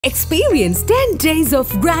Experience 10 days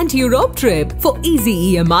of Grand Europe trip for easy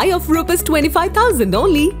EMI of Rs 25,000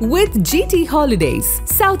 only with GT Holidays,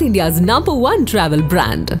 South India's #1 travel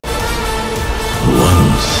brand.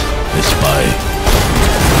 Once a spy,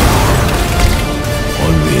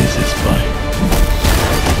 always a spy.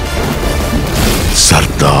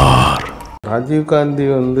 Sardar. Rajiv Gandhi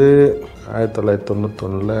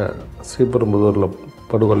 1991 ஸ்ரீபெரும்புதூரில்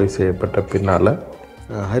படுகொலை செய்யப்பட்ட பின்னால்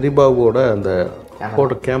ஹரிபாபுவோட அந்த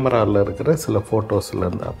photo கேமராவில் இருக்கிற சில ஃபோட்டோஸில்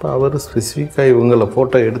இருந்து அப்போ அவர் ஸ்பெசிஃபிக்காக இவங்களை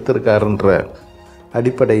ஃபோட்டோ எடுத்திருக்காருன்ற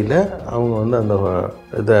அடிப்படையில் அவங்க அந்த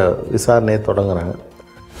இதை விசாரணையை தொடங்குறாங்க.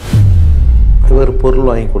 இவர் பொருள்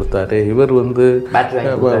வாங்கி கொடுத்தாரு, இவர் பேட்டரி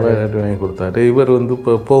வாங்கி கொடுத்தாரு, இவர்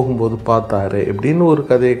இப்போ போகும்போது பார்த்தாரு இப்படின்னு ஒரு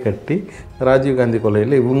கதையை கட்டி ராஜீவ்காந்தி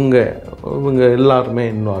கொலையில் இவங்க எல்லாருமே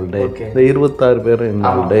இன்வால்வ்டு, இந்த 26 பேரும்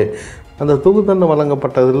இன்வால்வ்டு. அந்த தூக்குத்தண்டனை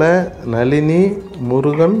வழங்கப்பட்டதில் நளினி,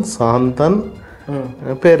 முருகன், சாந்தன்,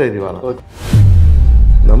 பேரறிவாளன்.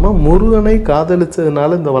 நம்ம முருகனை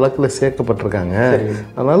காதலிச்சதுனால இந்த வழக்கில் சேர்க்கப்பட்டிருக்காங்க.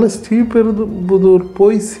 அதனால ஸ்ரீபெரும்புதூர்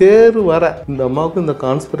போய் வர இந்த அம்மாவுக்கு இந்த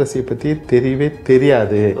கான்ஸ்பிரசியை பற்றி தெரியவே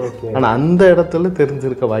தெரியாது. ஆனால் அந்த இடத்துல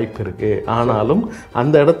தெரிஞ்சிருக்க வாய்ப்பு இருக்கு. ஆனாலும்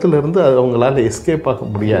அந்த இடத்துல இருந்து அவங்களால எஸ்கேப் ஆக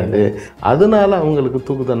முடியாது. அதனால அவங்களுக்கு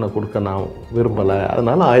தூக்கு தண்டனை கொடுக்க நான் விரும்பலை,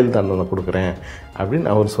 அதனால ஆயுள் தண்டனை கொடுக்குறேன் அப்படின்னு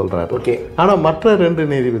அவர் சொல்றாரு. ஆனால் மற்ற 2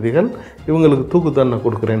 நீதிபதிகள் இவங்களுக்கு தூக்கு தண்டனை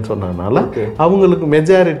கொடுக்குறேன்னு சொன்னதுனால அவங்களுக்கு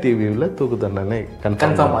மெஜாரிட்டி வியூவில் தூக்கு தண்டனை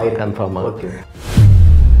கன்ஃபார்ம் ஆகுது.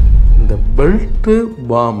 இந்த பெல்ட்டு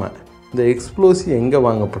பாமை, இந்த எக்ஸ்ப்ளோசிவ் எங்கே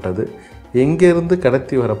வாங்கப்பட்டது, எங்கேருந்து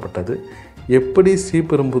கடத்தி வரப்பட்டது, எப்படி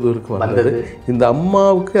ஸ்ரீபெரும்புதூருக்கு வந்தது, இந்த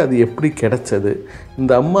அம்மாவுக்கு அது எப்படி கிடைச்சது,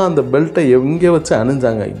 இந்த அம்மா அந்த பெல்ட்டை எங்கே வச்சு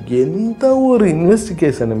அணிஞ்சாங்க, எந்த ஒரு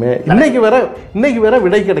இன்வெஸ்டிகேஷனுமே இன்னைக்கு வர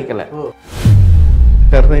விடை கிடைக்கல.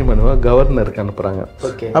 கருணை மனுவை கவர்னருக்கு அனுப்புகிறாங்க.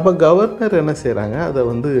 அப்போ கவர்னர் என்ன செய்கிறாங்க, அதை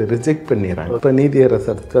ரிஜெக்ட் பண்ணிடுறாங்க. இப்போ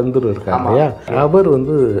நீதியரசர் சந்துரு இருக்காங்க இல்லையா, அவர்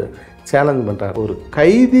சேலஞ்ச் பண்ணுறார். ஒரு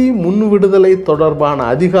கைதி முன் விடுதலை தொடர்பான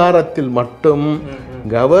அதிகாரத்தில் மட்டும்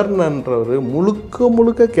கவர்னர்ன்றவர்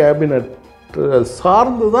முழுக்க கேபினட்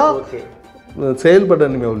சார்ந்து தான்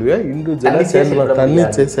செயல்படணுமே ஒழிய இண்டிவிஜுவலாக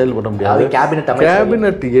தன்னிச்சை செயல்பட முடியாது.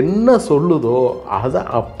 கேபினட் என்ன சொல்லுதோ அதை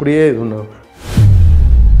அப்படியே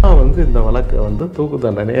இந்த வழக்கை தூக்கு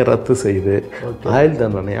தண்டனையை ரத்து செய்து ஆயுள்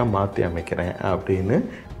தண்டனையாக மாற்றி அமைக்கிறேன் அப்படின்னு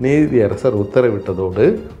நீதியரசர் உத்தரவிட்டதோடு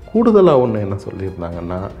கூடுதலாக ஒன்று என்ன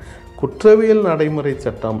சொல்லியிருந்தாங்கன்னா, குற்றவியல் நடைமுறை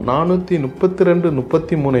சட்டம்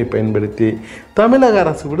 432-33 பயன்படுத்தி தமிழக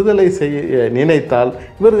அரசு விடுதலை செய்ய நினைத்தால்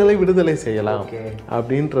இவர்களை விடுதலை செய்யலாம்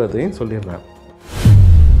அப்படின்றதையும் சொல்லியிருந்தாங்க.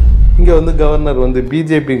 இங்கே கவர்னர்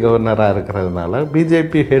பிஜேபி கவர்னராக இருக்கிறதுனால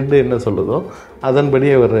பிஜேபி ஹெட் என்ன சொல்லுதோ அதன்படி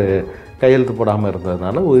அவர் கையெழுத்து போடாமல்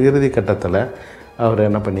இருந்ததுனால ஒரு இறுதி கட்டத்தில் அவர்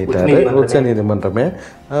என்ன பண்ணிட்டாரு, உச்ச நீதிமன்றமே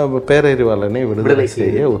பேரறிவாளனை விடுதலை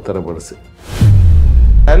செய்ய உத்தரவிடுச்சு.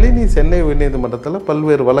 நளினி சென்னை உயர்நீதிமன்றத்தில்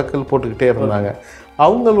பல்வேறு வழக்குகள் போட்டுக்கிட்டே இருந்தாங்க.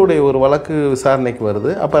 அவங்களுடைய ஒரு வழக்கு விசாரணைக்கு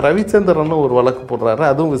வருது. அப்போ ரவிச்சந்திரனும் ஒரு வழக்கு போடுறாரு,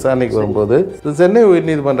 அதுவும் விசாரணைக்கு வரும்போது சென்னை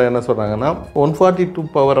உயர்நீதிமன்றம் என்ன சொல்கிறாங்கன்னா, 142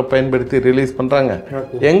 பவரை பயன்படுத்தி ரிலீஸ் பண்ணுறாங்க,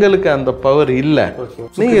 எங்களுக்கு அந்த பவர் இல்லை,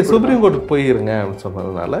 நீங்கள் சுப்ரீம் கோர்ட்டுக்கு போயிருங்க அப்படின்னு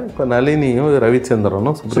சொன்னதுனால இப்போ நளினியும்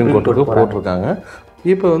ரவிச்சந்திரனும் சுப்ரீம் கோர்ட்டுக்கு போட்டிருக்காங்க.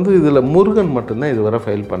 இப்போ இதில் முருகன் மட்டும்தான் இதுவரை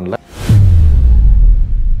ஃபைல் பண்ணல.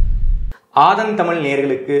 ஆதன் தமிழ்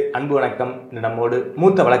நேயர்களுக்கு அன்பு வணக்கம். நம்மோடு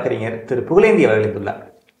மூத்த வழக்கறிஞர் திரு புகழேந்தி அவர்களுக்கு உள்ளார்.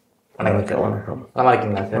 வணக்கம். நல்லா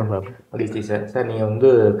இருக்கீங்களா சார்? மகிழ்ச்சி சார். சார்,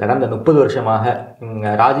 நீங்கள் கடந்த 30 வருஷமாக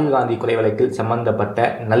ராஜீவ்காந்தி கொலை வழக்கில் சம்பந்தப்பட்ட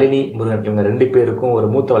நளினி, முருகன் இவங்க 2 பேருக்கும் ஒரு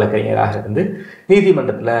மூத்த வழக்கறிஞராக இருந்து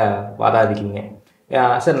நீதிமன்றத்தில் வாதாடிக்கிங்க.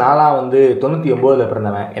 சார், நான்லாம் 99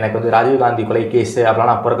 பிறந்தவன். எனக்கு ராஜீவ்காந்தி கொலை கேஸு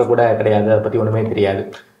அப்படிலாம் நான் பிறக்க கூட கிடையாது, அதை பற்றி ஒன்றுமே தெரியாது.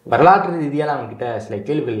 வரலாற்று ரீதியாக நான் அவங்ககிட்ட சில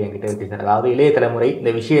கேள்விகள் என்கிட்ட இருக்குது சார். அதாவது இளைய தலைமுறை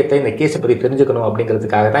இந்த விஷயத்தை, இந்த கேஸை பற்றி தெரிஞ்சுக்கணும்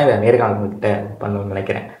அப்படிங்கிறதுக்காக தான் இந்த நேர்காணல் கிட்ட பண்ணணும்னு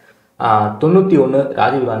நினைக்கிறேன். 91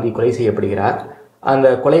 ராஜீவ்காந்தி கொலை செய்யப்படுகிறார். அந்த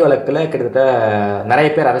கொலை வழக்கில் கிட்டத்தட்ட நிறைய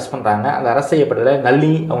பேர் அரெஸ்ட் பண்ணுறாங்க. அந்த அரெஸ்ட் செய்யப்பட்டதில்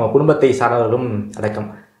நளினி அவங்க குடும்பத்தை சார்ந்தவர்களும் அடக்கம்.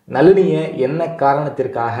 நளினியை என்ன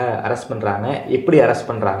காரணத்திற்காக அரெஸ்ட் பண்ணுறாங்க, எப்படி அரெஸ்ட்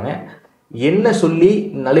பண்ணுறாங்க, என்ன சொல்லி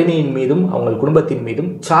நளினியின் மீதும் அவங்க குடும்பத்தின்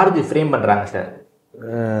மீதும் சார்ஜ் ஃப்ரேம் பண்ணுறாங்க சார்?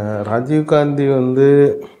 ராஜீவ்காந்தி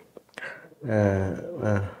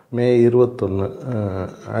மே 21,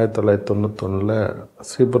 1991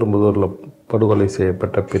 ஸ்ரீபெரும்புதூரில் படுகொலை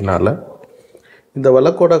செய்யப்பட்ட பின்னால் இந்த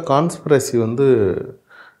வழக்கோட கான்ஸ்பிரசி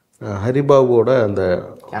ஹரிபாபுவோட அந்த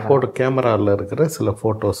ஃபோட்டோ கேமராவில் இருக்கிற சில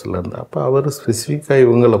ஃபோட்டோஸில் இருந்து அப்போ அவர் ஸ்பெசிஃபிக்காக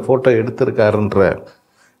இவங்களை ஃபோட்டோ எடுத்திருக்காருன்ற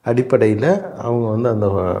அடிப்படையில் அவங்க அந்த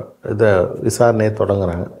இதை விசாரணையை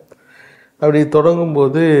தொடங்குறாங்க. அப்படி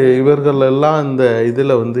தொடங்கும்போது இவர்கள் எல்லாம் இந்த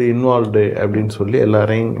இதில் இன்வால்வ்டு அப்படின்னு சொல்லி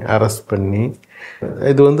எல்லாரையும் அரெஸ்ட் பண்ணி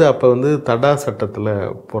இது அப்போ தடா சட்டத்தில்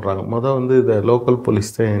போடுறாங்க. மொதல் இதை லோக்கல் போலீஸ்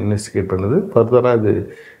தான் இன்வெஸ்டிகேட் பண்ணுது. ஃபர்தராக இது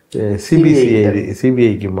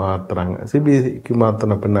சிபிஐக்கு மாற்றுறாங்க. சிபிஐக்கு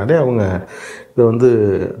மாற்றின பின்னாடி அவங்க இதை வந்து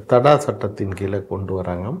தடா சட்டத்தின் கீழே கொண்டு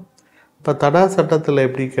வராங்க. இப்போ தடா சட்டத்தில்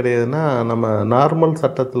எப்படி கிடையாதுன்னா, நம்ம நார்மல்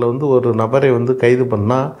சட்டத்தில் வந்து ஒரு நபரை வந்து கைது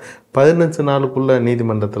பண்ணால் 15 நாளுக்குள்ளே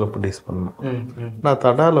நீதிமன்றத்தில் ப்ரொடியூஸ் பண்ணணும். நான்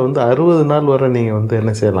தடாவில் வந்து 60 நாள் வரை நீங்கள் வந்து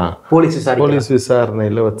என்ன செய்யலாம், போலீஸ்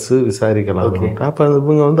விசாரணையில் வச்சு விசாரிக்கலாம். அப்போ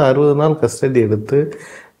இவங்க வந்து 60 நாள் கஸ்டடி எடுத்து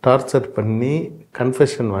டார்ச்சர் பண்ணி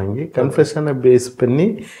கன்ஃபெஷன் வாங்கி கன்ஃபெஷனை பேஸ் பண்ணி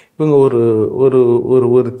இவங்க ஒரு ஒரு ஒரு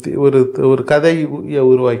ஒரு ஒரு கதையை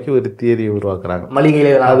உருவாக்கி ஒரு தியரியை உருவாக்குறாங்க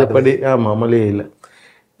மளிகையில். அதுபடி ஆமாம், மளிகையில்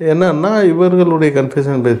என்னன்னா இவர்களுடைய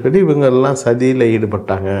கன்ஃபெஷன் பேஸ் பண்ணி இவங்கெல்லாம் சதியில்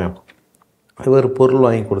ஈடுபட்டாங்க, இவர் பொருள்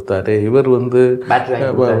வாங்கி கொடுத்தாரு, இவர் வந்து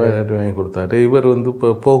வாங்கி கொடுத்தாரு, இவர் வந்து இப்போ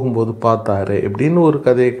போகும்போது பார்த்தாரு இப்படின்னு ஒரு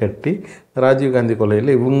கதையை கட்டி ராஜீவ்காந்தி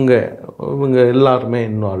கொலையில் இவங்க எல்லாருமே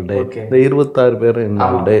இன்வால்வ்டு, இந்த 26 பேர்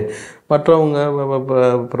இன்வால்வ்டு, மற்றவங்க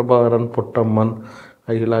பிரபாகரன், பொட்டம்மன்,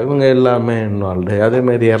 அகிலா இவங்க எல்லாமே இன்வால்வ்டு,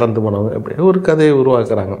 அதேமாதிரி இறந்து போனவங்க அப்படி ஒரு கதையை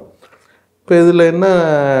உருவாக்குறாங்க. இப்போ இதில் என்ன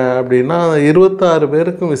அப்படின்னா 26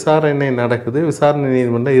 பேருக்கும் விசாரணை நடக்குது. விசாரணை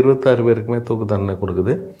நீதிமன்றம் 26 பேருக்குமே தூக்கு தண்டனை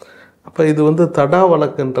கொடுக்குது. அப்போ இது வந்து தடா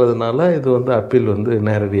வழக்குன்றதுனால இது வந்து அப்பீல் வந்து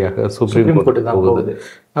நேரடியாக சுப்ரீம் கோர்ட்டு தான் போகுது.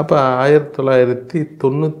 அப்போ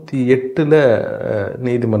 1998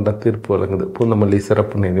 நீதிமன்றம் தீர்ப்பு வழங்குது, பூந்தமல்லி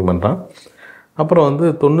சிறப்பு நீதிமன்றம். அப்புறம் வந்து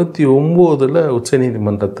 99 உச்ச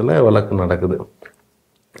நீதிமன்றத்தில் வழக்கு நடக்குது.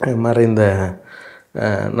 மறைந்த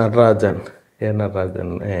நடராஜன்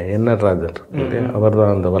அவர்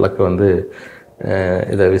தான் அந்த வழக்கை வந்து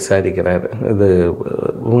இதை விசாரிக்கிறார். இது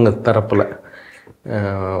இவங்க தரப்பில்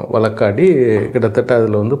வழக்காடி கிட்டத்தட்ட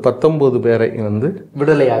அதில் வந்து 19 பேரை வந்து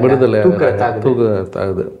விடுதலை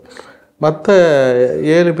தூக்குது. மற்ற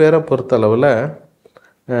 7 பேரை பொறுத்தளவில்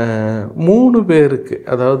 3 பேருக்கு,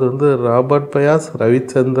 அதாவது வந்து ராபர்ட் பயாஸ்,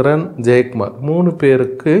 ரவிச்சந்திரன், ஜெயக்குமார் 3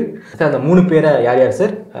 பேருக்கு. அந்த 3 பேரை யார் யார்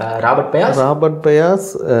sir? Robert bias,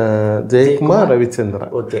 Jayakumar,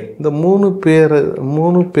 Ravichandran. Okay. இந்த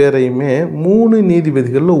 3 பேரையுமே 3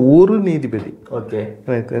 நீதிபதிகளில் ஒரு நீதிபதி, ஓகே,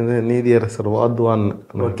 நீதியரசர் வாத்வான்,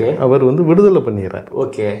 அவர் வந்து விடுதலை பண்ணிடுறார்.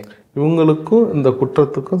 ஓகே. இவங்களுக்கும் இந்த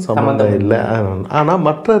குற்றத்துக்கும் சம்மந்தம் இல்லை. ஆனால்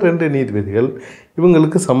மற்ற 2 நீதிபதிகள்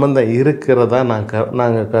இவங்களுக்கு சம்மந்தம் இருக்கிறதா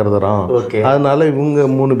நாங்கள் கருதுகிறோம், அதனால இவங்க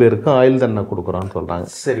 3 பேருக்கும் ஆயுள் தண்டனை கொடுக்குறோன்னு சொல்கிறாங்க.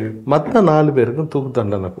 சரி. மற்ற 4 பேருக்கும் தூக்கு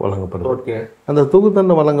தண்டனை வழங்கப்படுது. அந்த தூக்கு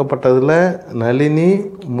தண்டனை வழங்கப்பட்டதில் நளினி,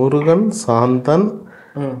 முருகன், சாந்தன்,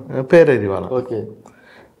 பேரறிவாளன். ஓகே.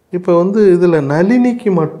 இப்போ வந்து இதில் நளினிக்கு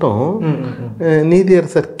மட்டும்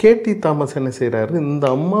நீதியரசர் கேடி தாமஸ் என்ன செய்கிறாரு, இந்த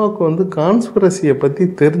அம்மாவுக்கு வந்து கான்ஸ்பிரசியை பற்றி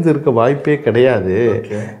தெரிஞ்சிருக்க வாய்ப்பே கிடையாது,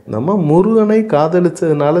 இந்த அம்மா முருகனை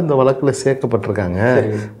காதலிச்சதுனால இந்த வழக்கில் சேர்க்கப்பட்டிருக்காங்க,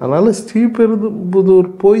 அதனால்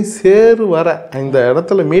ஸ்ரீபெரும்புதூர் போய் இந்த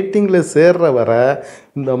இடத்துல மீட்டிங்கில் சேர்ற வர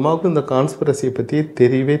இந்த அம்மாவுக்கு இந்த கான்ஸ்பிரசியை பற்றி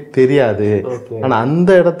தெரியவே தெரியாது. ஆனால் அந்த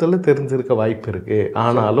இடத்துல தெரிஞ்சிருக்க வாய்ப்பு இருக்குது,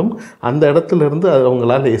 ஆனாலும் அந்த இடத்துல இருந்து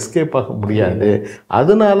அவங்களால எஸ்கேப் ஆக முடியாது,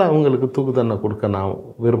 அதனால அவங்களுக்கு தூக்கு தண்டனை கொடுக்க நான்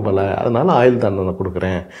விரும்பலை, அதனால ஆயுள் தண்டனை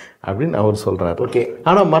கொடுக்குறேன் அப்படின்னு அவர் சொல்கிறாரு.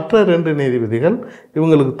 ஆனால் மற்ற 2 நீதிபதிகள்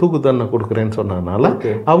இவங்களுக்கு தூக்கு தண்டனை கொடுக்குறேன்னு சொன்னதுனால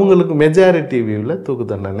அவங்களுக்கு மெஜாரிட்டி வியூவில் தூக்கு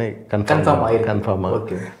தண்டனை கன்ஃபார்ம்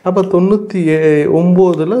ஆகுது. அப்போ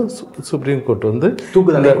 99 சுப்ரீம் கோர்ட் வந்து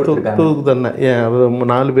தூக்கு தண்டனை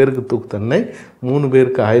 4 பேருக்கு தூக்கு தண்டனை, 3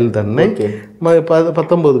 பேருக்கு ஆயுள் தண்டனை,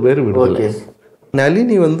 19 பேர் விடுதலை.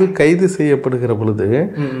 நளினி வந்து கைது செய்யப்படுகிற பொழுது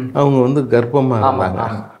அவங்க வந்து கர்ப்பமாக இருந்தாங்க.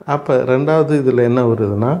 அப்போ 2வது இதில் என்ன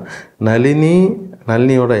வருதுன்னா,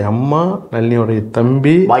 நளினியோட அம்மா, நளினியோடைய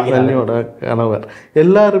தம்பி, நளினியோட கணவர்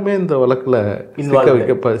எல்லாருமே இந்த வழக்கில்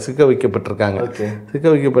சிக்க வைக்கப்பட்டிருக்காங்க. சிக்க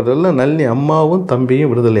வைக்கப்பட்டதில் நளினி அம்மாவும்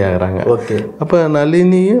தம்பியும் விடுதலை ஆகிறாங்க. அப்போ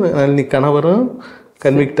நளினி கணவரும்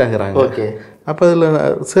கன்விக்ட் ஆகிறாங்க. அப்போ அதில்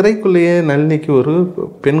சிறைக்குள்ளேயே நளினிக்கு ஒரு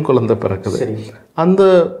பெண் குழந்தை பிறக்குது. அந்த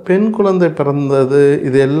பெண் குழந்தை பிறந்தது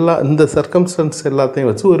இந்த சர்க்கம்ஸ்டன்ஸ் எல்லாத்தையும்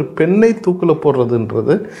வச்சு ஒரு பெண்ணை தூக்கில்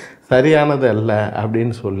போடுறதுன்றது சரியானது அல்ல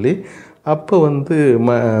அப்படின்னு சொல்லி அப்போ வந்து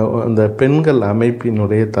அந்த பெண்கள்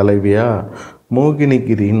அமைப்பினுடைய தலைவியாக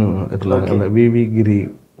மோகினிகிரின்னு இருந்தாங்க. அந்த விவி கிரி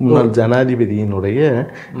முன்னாள் ஜனாதிபதியினுடைய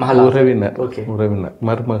உறவினர்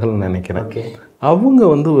மருமகள் நினைக்கிறேன். அவங்க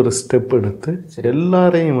வந்து ஒரு ஸ்டெப் எடுத்து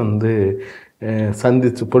எல்லாரையும் வந்து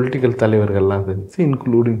சந்தித்து, பொலிட்டிக்கல் தலைவர்கள்லாம் சந்தித்து,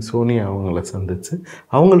 இன்க்ளூடிங் சோனியா அவங்கள சந்தித்து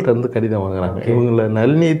அவங்கள்ட்ட இருந்து கடிதம் வாங்குறாங்க. இவங்கள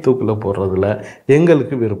நளினியை தூக்கில் போடுறதுல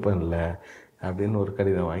எங்களுக்கு விருப்பம் இல்லை அப்படின்னு ஒரு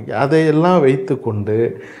கடிதம் வாங்கி அதையெல்லாம் வைத்து கொண்டு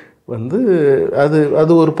வந்து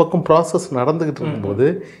அது ஒரு பக்கம் ப்ராசஸ் நடந்துக்கிட்டு இருக்கும்போது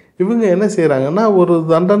இவங்க என்ன செய்கிறாங்கன்னா, ஒரு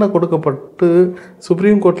தண்டனை கொடுக்கப்பட்டு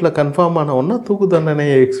சுப்ரீம் கோர்ட்டில் கன்ஃபார்ம் ஆனவுடனே தூக்கு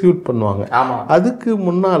தண்டனையை எக்ஸிக்யூட் பண்ணுவாங்க. அதுக்கு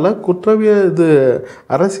முன்னால் இது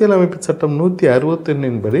அரசியலமைப்பு சட்டம்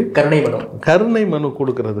 161 படி கருணை மனு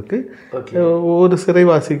கொடுக்கறதுக்கு ஒரு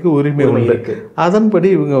சிறைவாசிக்கு உரிமை உண்டு. அதன்படி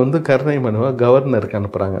இவங்க கருணை மனுவை கவர்னருக்கு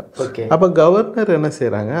அனுப்புகிறாங்க. அப்போ கவர்னர் என்ன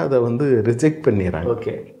செய்கிறாங்க, அதை ரிஜெக்ட் பண்ணிடுறாங்க.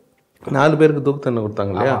 4 பேருக்கு தூக்கு தண்டனை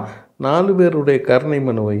கொடுத்தாங்க இல்லையா, 4 பேருடைய கருணை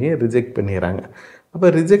மனுவையும் ரிஜெக்ட் பண்ணிடுறாங்க. அப்போ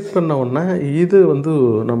ரிஜெக்ட் பண்ண உடனே இது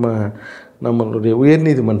நம்மளுடைய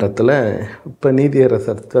உயர்நீதிமன்றத்தில் இப்போ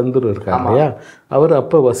நீதியரசர் சந்துரு இருக்காங்க இல்லையா, அவர்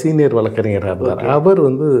அப்போ சீனியர் வழக்கறிஞராக இருந்தார். அவர்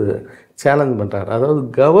சேலஞ்ச் பண்ணுறார். அதாவது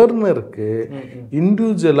கவர்னருக்கு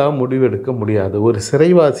இண்டிவிஜுவலாக முடிவெடுக்க முடியாது. ஒரு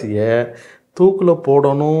சிறைவாசியை தூக்கில்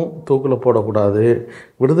போடணும், தூக்கில் போடக்கூடாது,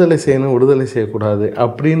 விடுதலை செய்யணும், விடுதலை செய்யக்கூடாது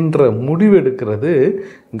அப்படின்ற முடிவெடுக்கிறது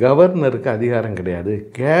கவர்னருக்கு அதிகாரம் கிடையாது.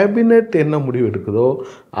 கேபினெட் என்ன முடிவெடுக்குதோ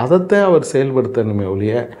அதைத்தான் அவர் செயல்படுத்தணுமே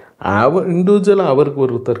ஒழிய, இண்டிவிஜுவலாக அவருக்கு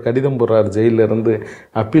ஒருத்தர் கடிதம் போடுறார், ஜெயிலிருந்து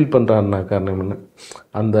அப்பீல் பண்ணுறாருன்னா காரணம் என்ன,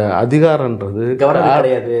 அந்த அதிகாரன்றது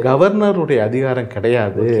கவர்னருடைய அதிகாரம்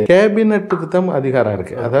கிடையாது. கேபினெட்டுக்கு தான் அதிகாரம்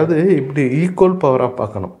இருக்குது. அதாவது இப்படி ஈக்குவல் பவராக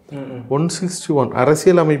பார்க்கணும். 161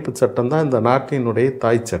 அரசியலமைப்பு சட்டம் தான் இந்த நாட்டினுடைய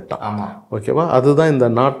தாய் சட்டம். ஓகேவா, அதுதான் இந்த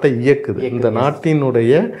நாட்டை இயக்குது. இந்த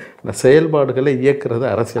நாட்டினுடைய செயல்பாடுகளை இயக்குறது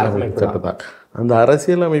அரசியலமைப்பு சட்டம் தான். அந்த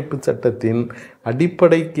அரசியலமைப்பு சட்டத்தின்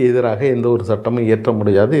அடிப்படைக்கு எதிராக எந்த ஒரு சட்டமும் இயற்ற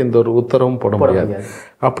முடியாது, எந்த ஒரு உத்தரவும் போட முடியாது.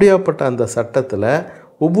 அப்படியாப்பட்ட அந்த சட்டத்தில்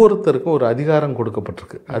ஒவ்வொருத்தருக்கும் ஒரு அதிகாரம்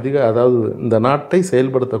கொடுக்கப்பட்டிருக்கு. அதாவது இந்த நாட்டை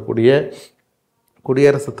செயல்படுத்தக்கூடிய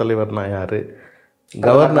குடியரசுத் தலைவர்னா யார்,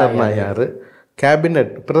 கவர்னர்னா யார்,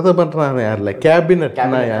 கேபினெட் பிரதமர்னா யாரில்ல,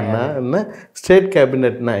 கேபினெட்னா என்ன, ஸ்டேட்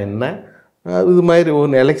கேபினெட்னா என்ன, இது மாதிரி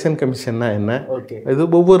ஒரு எலெக்ஷன் கமிஷன்னா என்ன, இது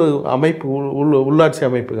ஒவ்வொரு அமைப்பு உள்ளாட்சி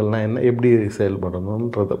அமைப்புகள்னா என்ன, எப்படி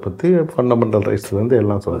செயல்படணுன்றதை பற்றி ஃபண்டமெண்டல் ரைட்ஸ்லேருந்து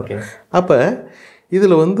எல்லாம் சொல்கிறேன். அப்போ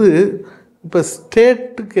இதில் இப்போ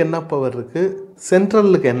ஸ்டேட்டுக்கு என்ன பவர் இருக்குது,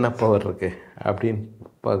 சென்ட்ரலுக்கு என்ன பவர் இருக்குது அப்படின்னு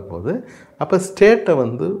பார்க்கும்போது, அப்போ ஸ்டேட்டை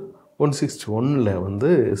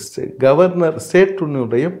 161 கவர்னர்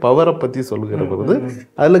ஸ்டேட்டுடைய பவரை பற்றி சொல்கிற பொழுது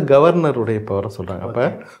அதில் கவர்னருடைய பவரை சொல்கிறாங்க. அப்போ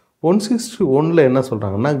 161 என்ன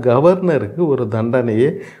சொல்கிறாங்கன்னா, கவர்னருக்கு ஒரு தண்டனையை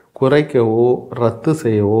குறைக்கவோ ரத்து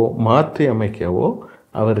செய்யவோ மாற்றி அமைக்கவோ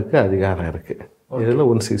அவருக்கு அதிகாரம் இருக்குது. இதில்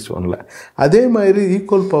 161. அதே மாதிரி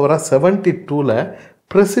ஈக்குவல் பவராக 72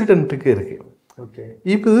 பிரசிடெண்ட்டுக்கு இருக்குது.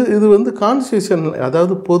 இப்போ இது கான்ஸ்டியூஷன்,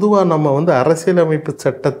 அதாவது பொதுவாக நம்ம அரசியலமைப்பு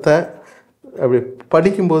சட்டத்தை அப்படி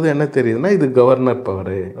படிக்கும்போது என்ன தெரியுதுன்னா, இது கவர்னர்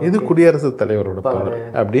பவர், இது குடியரசுத் தலைவரோட பவர்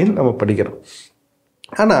அப்படின்னு நம்ம படிக்கிறோம்.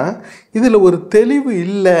 ஆனால் இதில் ஒரு தெளிவு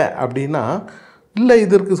இல்லை அப்படின்னா, இல்லை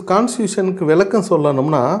இதற்கு கான்ஸ்டியூஷனுக்கு விளக்கம்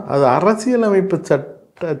சொல்லணும்னா அது அரசியலமைப்பு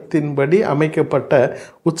சட்டத்தின்படி அமைக்கப்பட்ட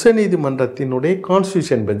உச்சநீதிமன்றத்தினுடைய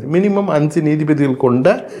கான்ஸ்டியூஷன் பெஞ்ச், மினிமம் 5 நீதிபதிகள்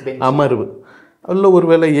கொண்ட அமர்வு. அதில்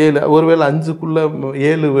ஒருவேளை 7, ஒருவேளை 5க்குள்ளே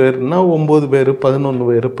 7 பேர்னா 9 பேர், 11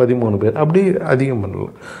 பேர், 13 பேர், அப்படி அதிகம்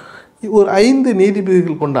பண்ணலாம். ஒரு 5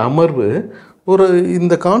 நீதிபதிகள் கொண்ட அமர்வு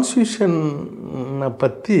இந்த கான்ஸ்டியூஷனை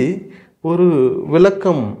பற்றி ஒரு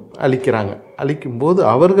விளக்கம் அளிக்கும்போது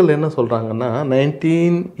அவர்கள் என்ன சொல்கிறாங்கன்னா,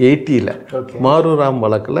 1980 மாரூராம்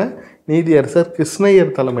வழக்கில் நீதியரசர்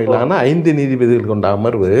கிருஷ்ணய்யர் தலைமையிலான 5 நீதிபதிகள் கொண்ட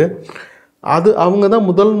அமர்வு, அவங்க தான்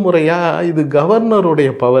முதல் முறையாக இது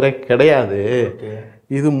கவர்னருடைய பவரே கிடையாது,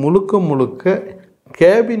 இது முழுக்க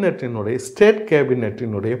கேபினட்டினுடைய ஸ்டேட்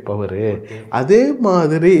கேபினட்டினுடைய பவரு. அதே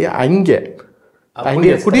மாதிரி அங்கே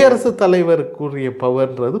குடியரசுத் தலைவருக்குரிய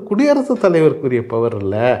பவர்ன்றது குடியரசுத் தலைவருக்குரிய பவர்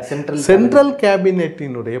இல்லை, சென்ட்ரல்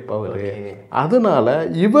கேபினட்டினுடைய பவரு. அதனால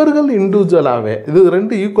இவர்கள் இண்டிவிஜுவலாகவே, இது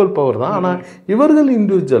 2 ஈக்குவல் பவர் தான், ஆனால் இவர்கள்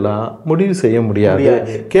இண்டிவிஜுவலாக முடிவு செய்ய முடியாது.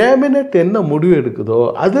 கேபினட் என்ன முடிவு எடுக்குதோ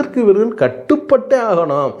அதற்கு இவர்கள் கட்டுப்பட்டே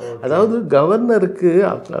ஆகணும். அதாவது கவர்னருக்கு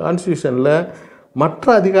கான்ஸ்டியூஷனில் மற்ற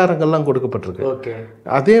அதிகாரங்கள்லாம் கொடுக்கப்பட்டிருக்கு.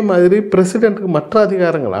 அதே மாதிரி பிரசிடென்ட்டுக்கு மற்ற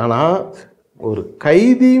அதிகாரங்கள். ஆனால் ஒரு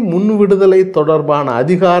கைதி முன் விடுதலை தொடர்பான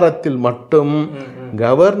அதிகாரத்தில் மட்டும்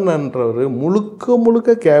கவர்னர்ன்றவர்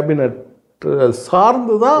முழுக்க கேபினட்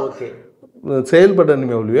சார்ந்து தான்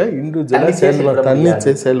செயல்படணுமே ஒழிய இண்டிவிஜுவலாக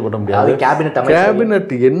தன்னிச்சை செயல்பட முடியாது.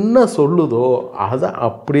 கேபினட் என்ன சொல்லுதோ அதை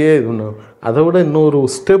அப்படியே அதை விட இன்னொரு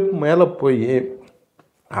ஸ்டெப் மேலே போய்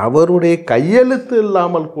அவருடைய கையெழுத்து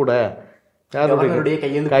இல்லாமல் கூட,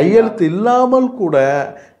 கையெழுத்து இல்லாமல் கூட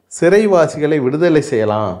சிறைவாசிகளை விடுதலை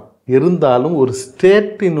செய்யலாம். இருந்தாலும் ஒரு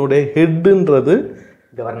ஸ்டேட்டினுடைய ஹெட்டுன்றது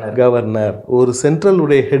கவர்னர், ஒரு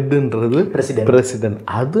சென்ட்ரலுடைய ஹெட்டுன்றது பிரசிடென்ட்.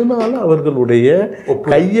 அதனால அவர்களுடைய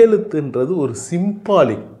கையெழுத்துன்றது ஒரு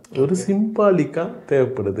சிம்பாலிக்காக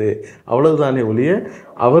தேவைப்படுது. அவ்வளவுதானே ஒழிய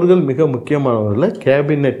அவர்கள் மிக முக்கியமானவர்கள்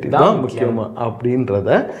கேபினெட் தான் முக்கியமாக அப்படின்றத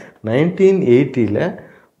 1980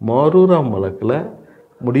 மாரூராம் வழக்கில்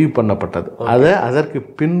முடிவு பண்ணப்பட்டது. அதை அதற்கு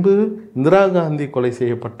பின்பு இந்திரா காந்தி கொலை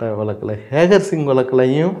செய்யப்பட்ட வழக்கில் ஹேகர் சிங்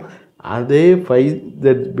வழக்கிலையும் அதே 5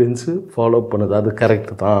 ஜட்ஜ் பெஞ்சு ஃபாலோ பண்ணுது. அது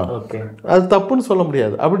கரெக்டு தான், அது தப்புன்னு சொல்ல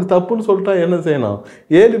முடியாது. அப்படி தப்புன்னு சொல்லிட்டா என்ன செய்யணும்,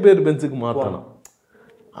 7 பேர் பெஞ்சுக்கு மாற்றணும்.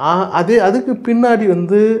 அதுக்கு பின்னாடி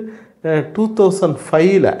வந்து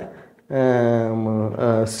 2005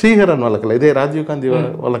 ஸ்ரீஹரன் வழக்கில், இதே ராஜீவ்காந்தி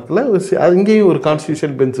வழக்கில் அங்கேயும் ஒரு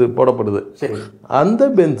கான்ஸ்டியூஷன் பெஞ்சு போடப்படுது. அந்த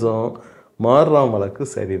பெஞ்சும் மாறுறாம் வழக்கு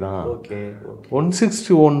சரிதான்,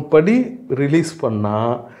 161 படி ரிலீஸ்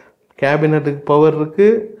பண்ணால் கேபினட்டுக்கு பவர் இருக்குது,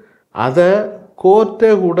 அதை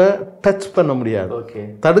கோர்ட்டே கூட டச் பண்ண முடியாது,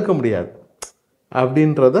 தடுக்க முடியாது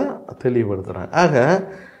அப்படின்றத தெளிவுபடுத்துகிறாங்க. ஆக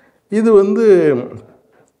இது வந்து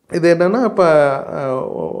இது என்னென்னா, இப்போ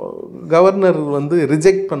கவர்னர் வந்து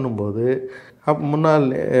ரிஜெக்ட் பண்ணும்போது முன்னாள்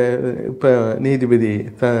இப்போ நீதிபதி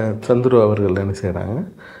சந்துரு அவர்கள் என்ன செய்கிறாங்க,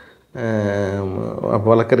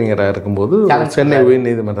 வழக்கறிஞராக இருக்கும்போது சென்னை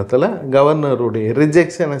உயர்நீதிமன்றத்தில் கவர்னருடைய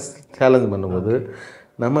ரிஜெக்ஷனை சேலஞ்ச் பண்ணும்போது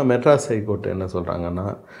நம்ம மெட்ராஸ் ஹைகோர்ட் என்ன சொல்கிறாங்கன்னா,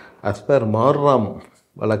 அஸ்பர் மார்ராம்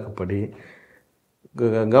வழக்குப்படி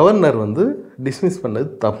கவர்னர் வந்து டிஸ்மிஸ் பண்ணது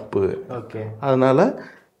தப்பு, அதனால்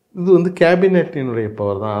இது வந்து கேபினெட்டினுடைய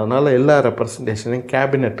பவர் தான், அதனால் எல்லா ரெப்ரசன்டேஷனையும்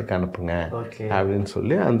கேபினெட்டுக்கு அனுப்புங்க அப்படின்னு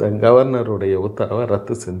சொல்லி அந்த கவர்னருடைய உத்தரவை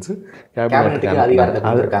ரத்து செஞ்சு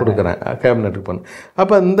கேபினெட்டுக்கு கொடுக்குறேன், கேபினெட்டுக்கு பண்ணு.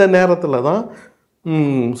 அப்போ இந்த நேரத்தில் தான்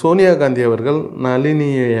சோனியா காந்தி அவர்கள்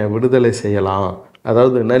நளினியை விடுதலை செய்யலாம்,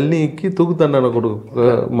 அதாவது நளினிக்கு தூக்கு தண்டனை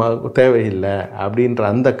கொடுக்க தேவையில்லை அப்படின்ற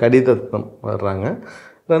அந்த கடிதம் வர்றாங்க.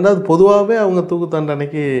 ரெண்டாவது, பொதுவாகவே அவங்க தூக்கு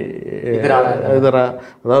தண்டனைக்கு எதிராக,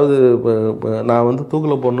 அதாவது நான் வந்து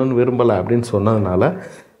தூக்கில் போடணுன்னு விரும்பலை அப்படின்னு சொன்னதுனால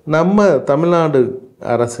நம்ம தமிழ்நாடு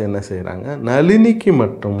அரசு என்ன செய்கிறாங்க, நளினிக்கு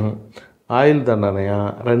மட்டும் ஆயுள் தண்டனையாக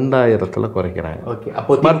 2000 குறைக்கிறாங்க.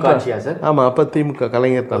 ஆமாம், அப்போ திமுக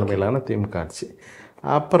கலைஞர் தலைமையிலான திமுக ஆட்சி.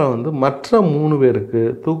 அப்புறம் வந்து மற்ற 3 பேருக்கு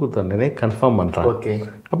தூக்கு தண்டனை கன்ஃபார்ம் பண்ணுறாங்க.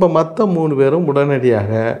 அப்போ மற்ற 3 பேரும்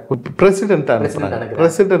உடனடியாக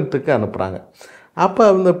பிரசிடெண்ட்டுக்கு அனுப்புகிறாங்க. அப்போ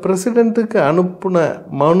அந்த பிரசிடெண்ட்டுக்கு அனுப்பின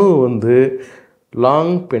மனு வந்து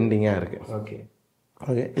லாங் பெண்டிங்காக இருக்குது.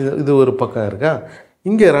 ஓகே, இது ஒரு பக்கம் இருக்கா.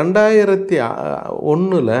 இங்கே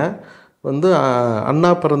 2001 வந்து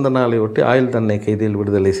அண்ணா பிறந்த நாளை ஒட்டி ஆயுள் தண்டனை கைதியில்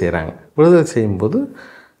விடுதலை செய்கிறாங்க. விடுதலை செய்யும்போது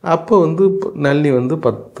அப்போ வந்து நளினி வந்து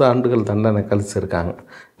 10 ஆண்டுகள் தண்டனை கழிச்சிருக்காங்க.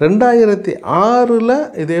 2006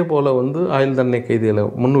 இதே போல் வந்து ஆயுள் தண்டனை கைதிகளை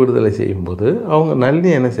முன் விடுதலை செய்யும்போது அவங்க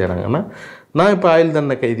நளினி என்ன செய்கிறாங்கன்னா, நான் இப்போ ஆயுள்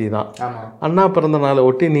தண்டனை கைதி தான், அண்ணா பிறந்த நாளை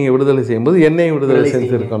ஒட்டி நீங்கள் விடுதலை செய்யும்போது என்னையும் விடுதலை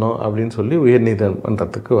செஞ்சுருக்கணும் அப்படின்னு சொல்லி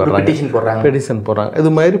உயர்நீதிமன்றத்துக்கு வர்றாங்க, பெட்டிஷன் போடுறாங்க. இது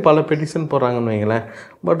மாதிரி பல பெட்டிஷன் போடுறாங்கன்னு வைங்களேன்.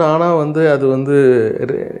 பட் ஆனால் வந்து அது வந்து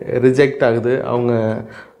ரிஜெக்ட் ஆகுது, அவங்க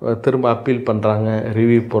திரும்ப அப்பீல் பண்ணுறாங்க,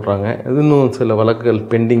 ரிவ்யூ போடுறாங்க. இன்னும் சில வழக்குகள்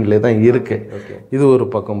பெண்டிங்கில் தான் இருக்குது. இது ஒரு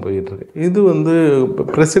பக்கம் போயிட்டுருக்கு. இது வந்து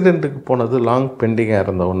பிரசிடெண்ட்டுக்கு போனது லாங் பெண்டிங்காக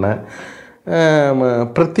இருந்த உடனே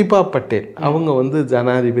பிரதிபா பட்டேல் அவங்க வந்து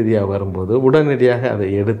ஜனாதிபதியாக வரும்போது உடனடியாக அதை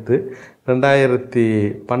எடுத்து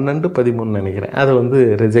 2012-13 நினைக்கிறேன் அதை வந்து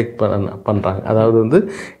ரிஜெக்ட் பண்ணுறாங்க. அதாவது வந்து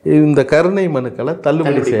இந்த கருணை மனுக்களை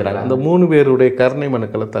தள்ளுபடி செய்கிறாங்க. அந்த 3 பேருடைய கருணை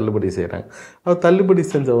மனுக்களை தள்ளுபடி செய்கிறாங்க. அது தள்ளுபடி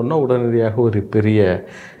செஞ்ச உடனே உடனடியாக ஒரு பெரிய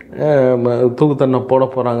தூக்கு தண்டனை போட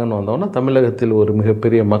போகிறாங்கன்னு வந்தோன்னா தமிழகத்தில் ஒரு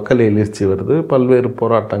மிகப்பெரிய மக்கள் எழுச்சி வருது, பல்வேறு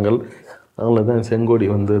போராட்டங்கள். அதில் தான் செங்கோடி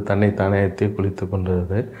வந்து தன்னைத்தானே தீக்குளித்து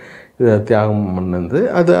கொண்டது, தியாகம் பண்ணது.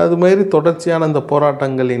 அது மாதிரி தொடர்ச்சியான அந்த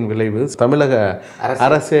போராட்டங்களின் விளைவு தமிழக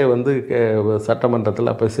அரசே வந்து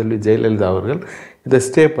சட்டமன்றத்தில் அப்போ செல்வி ஜெயலலிதா அவர்கள் இதை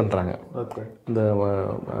ஸ்டே பண்ணுறாங்க. இந்த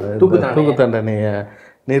தூக்கு தண்டனையை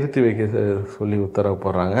நிறுத்தி வைக்க சொல்லி உத்தரவு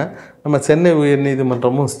போடுறாங்க. நம்ம சென்னை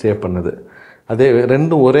உயர்நீதிமன்றமும் ஸ்டே பண்ணுது. அதே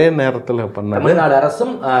ரெண்டும் ஒரே நேரத்தில் பண்ணது. தமிழ்நாடு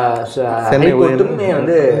அரசும் சென்னை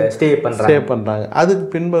வந்து ஸ்டே பண்ணுறாங்க. அதுக்கு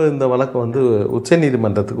பின்பு இந்த வழக்கு வந்து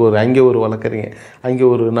உச்சநீதிமன்றத்துக்கு அங்கே ஒரு வழக்கறிஞர், அங்கே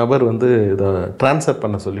ஒரு நபர் வந்து இதை ட்ரான்ஸ்ஃபர்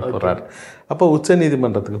பண்ண சொல்லி போகிறார். அப்போ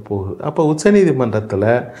உச்சநீதிமன்றத்துக்கு போகுது. அப்போ உச்சநீதிமன்றத்தில்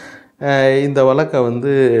இந்த வழக்கை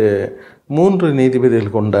வந்து 3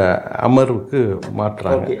 நீதிபதிகள் கொண்ட அமர்வுக்கு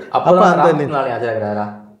மாற்றுறாங்க. அப்போ அந்த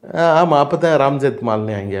ஆமாம், அப்போ தான் ராம்ஜெத்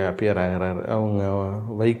மாலினி அங்கே அப்பியர் ஆகிறார். அவங்க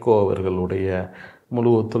வைகோ அவர்களுடைய முழு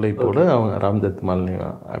ஒத்துழைப்போடு அவங்க ராம்ஜெத் மாலினி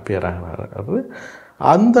அப்பியர் ஆகிறாரு.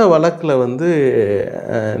 அந்த வழக்கில் வந்து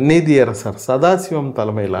நீதியரசர் சதாசிவம்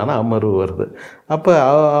தலைமையிலான அமர்வு வருது. அப்போ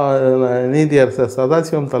நீதியரசர்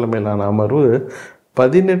சதாசிவம் தலைமையிலான அமர்வு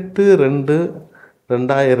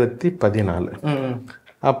 18/2/2014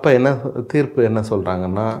 அப்போ தீர்ப்பு என்ன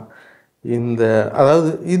சொல்கிறாங்கன்னா, அதாவது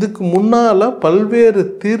இதுக்கு முன்னால் பல்வேறு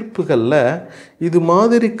தீர்ப்புகளில் இது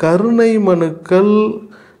மாதிரி கருணை மனுக்கள்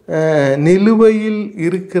நிலுவையில்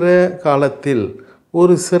இருக்கிற காலத்தில்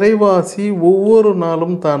ஒரு சிறைவாசி ஒவ்வொரு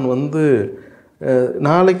நாளும் தான் வந்து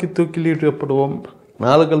நாளைக்கு தூக்கிலிடப்படுவோம்,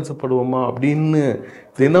 நாளை கழிச்சப்படுவோமா அப்படின்னு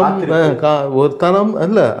தினம் ஒரு தனம்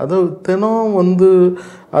இல்லை, அதாவது தினம் வந்து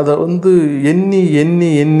அதை வந்து எண்ணி எண்ணி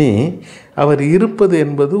எண்ணி அவர் இருப்பது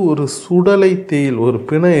என்பது ஒரு சுடலை தீயில், ஒரு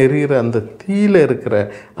பிணம் எரிகிற அந்த தீயில் இருக்கிற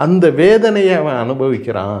அந்த வேதனையை அவன்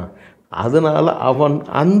அனுபவிக்கிறான். அதனால் அவன்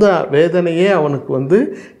அந்த வேதனையே அவனுக்கு வந்து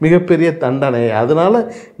மிகப்பெரிய தண்டனை. அதனால்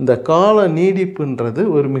இந்த கால நீடிப்புன்றது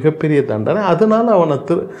ஒரு மிகப்பெரிய தண்டனை. அதனால் அவனை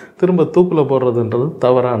திரும்ப தூக்கில் போடுறதுன்றது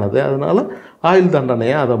தவறானது. அதனால் ஆயுள்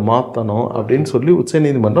தண்டனையை அதை மாற்றணும் அப்படின்னு சொல்லி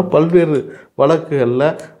உச்சநீதிமன்றம் பல்வேறு வழக்குகளில்,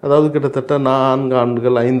 அதாவது கிட்டத்தட்ட 4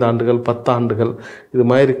 ஆண்டுகள், 5 ஆண்டுகள், 10 ஆண்டுகள் இது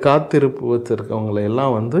மாதிரி காத்திருப்பு வச்சுருக்கவங்களை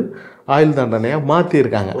எல்லாம் வந்து ஆயுள் தண்டனையாக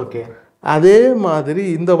மாற்றியிருக்காங்க. ஓகே, அதே மாதிரி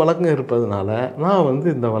இந்த வழக்கம் இருப்பதனால நான் வந்து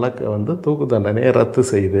இந்த வழக்கை வந்து தூக்கு தண்டனையை ரத்து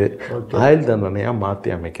செய்து ஆயுள் தண்டனையாக மாற்றி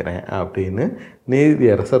அமைக்கிறேன் அப்படின்னு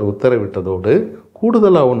நீதியரசர் உத்தரவிட்டதோடு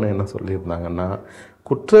கூடுதலாக ஒன்று என்ன சொல்லியிருந்தாங்கன்னா,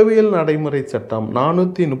 குற்றவியல் நடைமுறை சட்டம்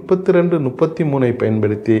 432-33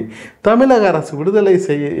 பயன்படுத்தி தமிழக அரசு விடுதலை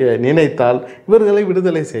செய்ய நினைத்தால் இவர்களை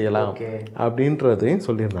விடுதலை செய்யலாம் அப்படின்றதையும்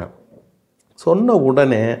சொல்லியிருந்தாங்க. சொன்ன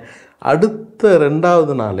உடனே அடுத்த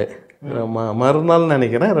 2வது நாளே, மறுநாள்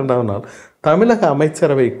நினைக்கிறேன், 2வது நாள் தமிழக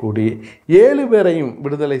அமைச்சரவை கூடி 7 பேரையும்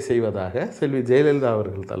விடுதலை செய்வதாக செல்வி ஜெயலலிதா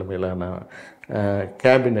அவர்கள் தலைமையிலான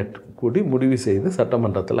கேபினெட் கூடி முடிவு செய்து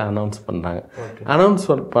சட்டமன்றத்தில் அனௌன்ஸ் பண்ணாங்க. அனௌன்ஸ்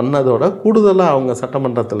பண்ணதோட கூடுதலாக அவங்க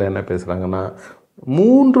சட்டமன்றத்தில் என்ன பேசுகிறாங்கன்னா,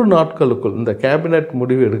 3 நாட்களுக்குள், இந்த கேபினெட்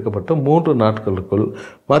முடிவு எடுக்கப்பட்ட 3 நாட்களுக்குள்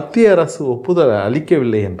மத்திய அரசு ஒப்புதல்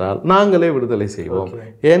அளிக்கவில்லை என்றால் நாங்களே விடுதலை செய்வோம்.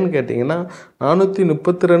 ஏன்னு கேட்டிங்கன்னா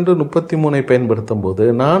 432-33 பயன்படுத்தும் போது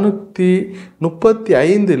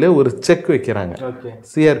 435 ஒரு செக் வைக்கிறாங்க.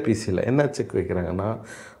 சிஆர்பிசியில் என்ன செக் வைக்கிறாங்கன்னா,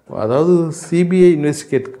 அதாவது சிபிஐ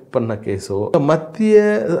இன்வெஸ்டிகேட் பண்ண கேஸோ மத்திய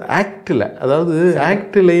ஆக்டில், அதாவது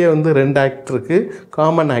ஆக்டிலேயே வந்து 2 ஆக்ட் இருக்குது,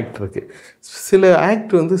 காமன் ஆக்ட் இருக்குது. சில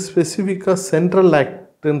ஆக்ட் வந்து ஸ்பெசிஃபிக்காக சென்ட்ரல்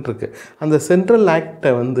ஆக்டுன்னு இருக்குது. அந்த சென்ட்ரல்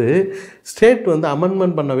ஆக்டை வந்து ஸ்டேட் வந்து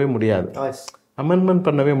அமெண்ட்மெண்ட் பண்ணவே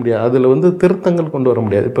முடியாது. அதில் வந்து திருத்தங்கள் கொண்டு வர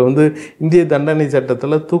முடியாது. இப்போ வந்து இந்திய தண்டனை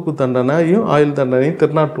சட்டத்தில் தூக்கு தண்டனையும் ஆயுள் தண்டனையும்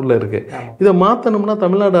திருநாட்டுள்ள இருக்குது. இதை மாற்றணும்னா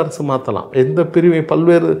தமிழ்நாடு அரசு மாற்றலாம். எந்த பிரிவை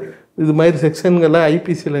பல்வேறு இது மாதிரி செக்ஷன்களை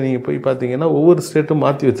ஐபிசியில் நீங்கள் போய் பார்த்தீங்கன்னா ஒவ்வொரு ஸ்டேட்டும்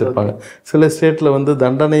மாற்றி வச்சுருப்பாங்க. சில ஸ்டேட்டில் வந்து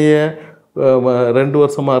தண்டனையை 2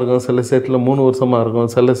 வருஷமாக இருக்கும், சில ஸ்டேட்டில் 3 வருஷமாக இருக்கும்,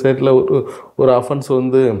 சில ஸ்டேட்டில் ஒரு அஃபென்ஸ்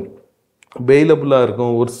வந்து பெயிலபுளாக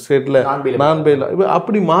இருக்கும், ஒரு ஸ்டேட்டில் நான் பெயில்,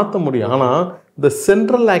 அப்படி மாற்ற முடியும். ஆனால் இந்த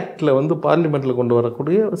சென்ட்ரல் ஆக்டில் வந்து பார்லிமெண்ட்டில் கொண்டு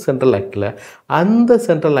வரக்கூடிய சென்ட்ரல் ஆக்டில், அந்த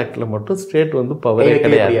சென்ட்ரல் ஆக்டில் மட்டும் ஸ்டேட் வந்து பவரே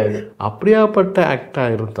கிடையாது. அப்படியாப்பட்ட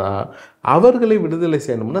ஆக்டாக இருந்தால் அவர்களை விடுதலை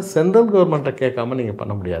செய்யணும்னா சென்ட்ரல் கவர்மெண்ட்டை கேட்காம நீங்கள்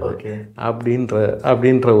பண்ண முடியாது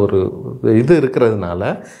அப்படின்ற ஒரு இது இருக்கிறதுனால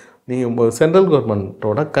நீங்கள் சென்ட்ரல்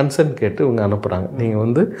கவர்மெண்ட்டோட கன்சென்ட் கேட்டு இவங்க அனுப்புகிறாங்க. நீங்கள்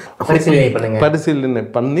வந்து பரிசீலனை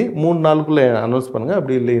பண்ணி 3 நாளுக்குள்ளே அனௌன்ஸ் பண்ணுங்கள்,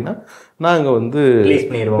 அப்படி இல்லைன்னா நாங்கள் வந்து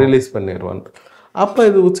ரிலீஸ் பண்ணிடுவோம். அப்போ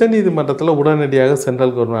இது உச்சநீதிமன்றத்தில் உடனடியாக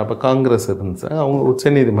சென்ட்ரல் கவர்மெண்ட், அப்போ காங்கிரஸ் இருந்துச்சு, அவங்க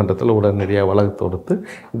உச்சநீதிமன்றத்தில் உடனடியாக வழக்கு தொடுத்து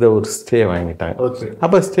இதை ஒரு ஸ்டே வாங்கிட்டாங்க.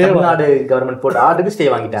 அப்போ ஸ்டே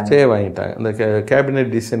வாங்கிட்டாங்க, இந்த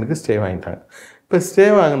கேபினெட் டிசிஷனுக்கு ஸ்டே வாங்கிட்டாங்க. இப்போ ஸ்டே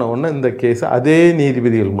வாங்கின உடனே இந்த கேஸ் அதே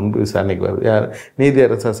நீதிபதிகள் முன்பு விசாரணைக்கு வருது. யார்?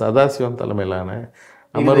 நீதியரசர் சதாசிவம் தலைமையிலான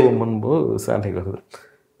அமர்வு முன்பு விசாரணைக்கு வருது.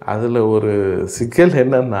 அதில் ஒரு சிக்கல்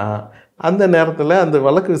என்னன்னா, அந்த நேரத்தில் அந்த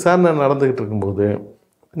வழக்கு விசாரணை நடந்துக்கிட்டு இருக்கும்போது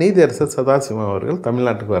நீதியரசர் சதாசிவம் அவர்கள்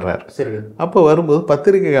தமிழ்நாட்டுக்கு வர்றார். அப்போ வரும்போது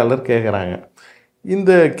பத்திரிகையாளர் கேட்குறாங்க,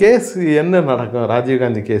 இந்த கேஸ் என்ன நடக்கும்,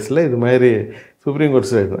 ராஜீவ்காந்தி கேஸில் இது மாதிரி சுப்ரீம் கோர்ட்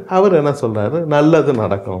ஸ்டேட்மெண்ட். அவர் என்ன சொல்கிறாரு, நல்லது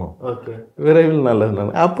நடக்கும், விரைவில் நல்லது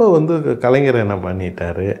நடக்கும். அப்போ வந்து கலைஞர் என்ன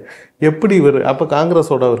பண்ணிட்டாரு, எப்படி இவர் அப்போ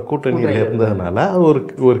காங்கிரஸோட ஒரு கூட்டணியில் இருந்ததுனால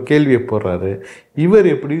ஒரு கேள்வியை போடுறாரு, இவர்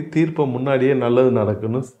எப்படி தீர்ப்பை முன்னாடியே நல்லது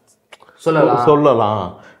நடக்குன்னு சொல்லலாம்,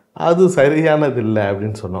 அது சரியானது இல்லை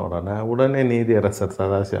அப்படின்னு சொன்ன உடனே நீதியரசர்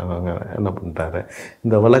சதாசிவம் என்ன பண்ணிட்டாரு,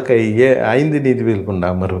 இந்த வழக்கை 5 நீதிபதிகள் கொண்ட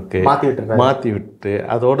அமர்வுக்கு மாற்றி விட்டு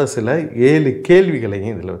அதோட சில 7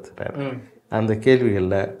 கேள்விகளையும் இதில் வச்சுட்டாரு. அந்த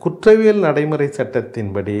கேள்விகளில் குற்றவியல் நடைமுறை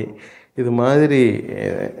சட்டத்தின்படி இது மாதிரி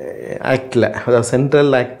ஆக்டில், அதாவது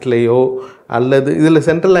சென்ட்ரல் ஆக்ட்லேயோ அல்லது இதில்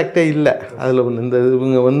சென்ட்ரல் ஆக்டே இல்லை, அதில் இந்த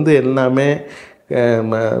இவங்க வந்து எல்லாமே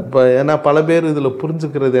இப்போ ஏன்னா பல பேர் இதில்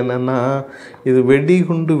புரிஞ்சுக்கிறது என்னென்னா, இது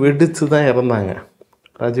வெடிகுண்டு வெடித்து தான் இறந்தாங்க,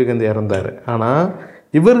 ராஜீவ்காந்தி இறந்தார். ஆனால்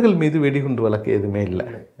இவர்கள் மீது வெடிகுண்டு வழக்கு எதுவுமே இல்லை,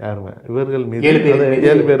 யாருமே இவர்கள் மீது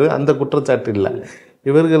 7 பேர் அந்த குற்றச்சாட்டு இல்லை.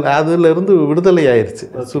 இவர்கள் அதிலிருந்து விடுதலை ஆயிடுச்சு.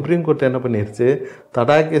 சுப்ரீம் கோர்ட் என்ன பண்ணிடுச்சு,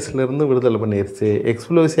 தடா கேஸ்லேருந்து விடுதலை பண்ணிடுச்சு,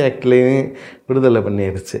 எக்ஸ்ப்ளோசிவ் ஆக்ட்லேயும் விடுதலை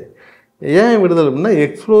பண்ணிடுச்சு. ஏன் விடுதலை பண்ணால்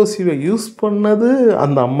எக்ஸ்ப்ளோசிவை யூஸ் பண்ணது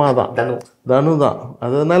அந்த அம்மா தான், தனு தான்.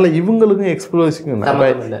 அதனால் இவங்களுக்கும் எக்ஸ்ப்ளோசிவும்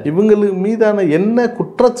இவங்களுக்கு மீதான என்ன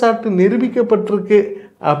குற்றச்சாட்டு நிரூபிக்கப்பட்டிருக்கு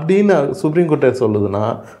அப்படின்னு சுப்ரீம் கோர்ட்டை சொல்லுதுன்னா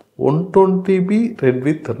 120B ரெட்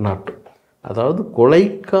வித் திருநாட்டு, அதாவது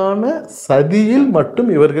கொலைக்கான சதியில் மட்டும்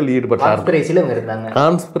இவர்கள் ஈடுபட்டார்கள்.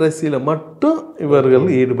 கான்ஸ்பிரசியில் மட்டும் இவர்கள்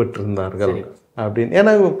ஈடுபட்டிருந்தார்கள் அப்படின்னு.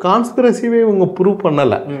 ஏன்னா கான்ஸ்பிரசிவே இவங்க ப்ரூவ்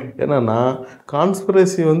பண்ணலை. என்னன்னா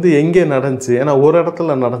கான்ஸ்பிரசி வந்து எங்கே நடந்துச்சு, ஏன்னா ஒரு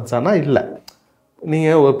இடத்துல நடந்துச்சானா இல்லை.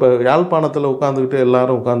 நீங்கள் இப்போ யாழ்ப்பாணத்தில் உட்காந்துக்கிட்டு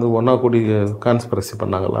எல்லாரும் உட்காந்து ஒன்றா கூடி கான்ஸ்பிரசி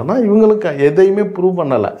பண்ணாங்களான்னா இவங்களுக்கு எதையுமே ப்ரூவ்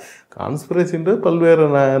பண்ணலை. கான்ஸ்பிரசின்றது பல்வேறு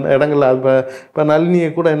இடங்களில் இப்போ நளினியை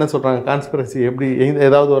கூட என்ன சொல்கிறாங்க, கான்ஸ்பிரசி எப்படி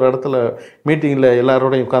ஏதாவது ஒரு இடத்துல மீட்டிங்கில்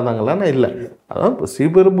எல்லாரோடையும் உட்காந்தாங்களான்னா இல்லை. அதான் இப்போ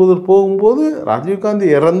ஸ்ரீபெரும்புதூர் போகும்போது ராஜீவ்காந்தி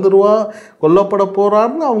இறந்துருவா கொல்லப்பட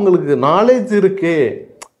போகிறாருன்னு அவங்களுக்கு நாலேஜ் இருக்கே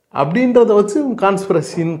அப்படின்றத வச்சு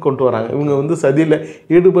கான்ஸ்பிரசின்னு கொண்டு வராங்க. இவங்க வந்து சதியில்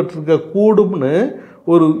ஈடுபட்டிருக்க கூடும்னு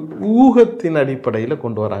ஒரு ஊகத்தின் அடிப்படையில்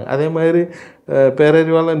கொண்டு வராங்க. அதே மாதிரி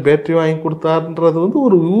பேரறிவாளன் பேட்டரி வாங்கி கொடுத்தாருன்றது வந்து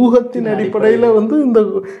ஒரு ஊகத்தின் அடிப்படையில் வந்து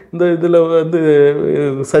இந்த இதில் வந்து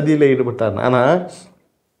சதியில் ஈடுபட்டார். ஆனால்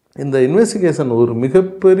இந்த இன்வெஸ்டிகேஷன் ஒரு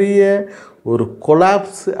மிகப்பெரிய ஒரு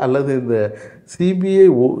கொலாப்ஸ் அல்லது இந்த சிபிஐ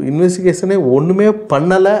இன்வெஸ்டிகேஷனே ஒன்றுமே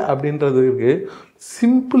பண்ணலை அப்படின்றதுக்கு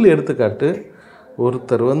சிம்பிள் எடுத்துக்காட்டு,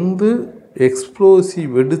 ஒருத்தர் வந்து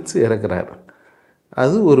எக்ஸ்ப்ளோசிவ் வெடித்து இறக்குறாரு.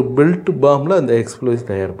 அது ஒரு பெல்ட் பாம்பில் அந்த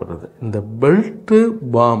எக்ஸ்ப்ளோசிவ் தயார்படுறது. இந்த பெல்ட்டு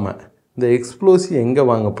பாமை இந்த எக்ஸ்ப்ளோசிவ் எங்கே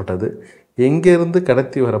வாங்கப்பட்டது, எங்கேருந்து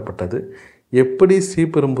கடத்தி வரப்பட்டது, எப்படி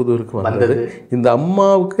ஸ்ரீபெரும்புதூருக்கு வந்தது, இந்த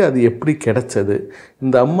அம்மாவுக்கு அது எப்படி கிடைச்சது,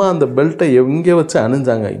 இந்த அம்மா அந்த பெல்ட்டை எங்கே வச்சு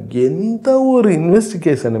அணிஞ்சாங்க, எந்த ஒரு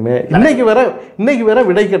இன்வெஸ்டிகேஷனுமே இன்னைக்கு வேற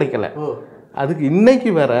விடை கிடைக்கல. அதுக்கு இன்னைக்கு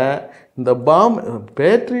வேற இந்த பாம்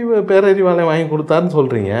பேரறிவாளன் வாங்கி கொடுத்தாருன்னு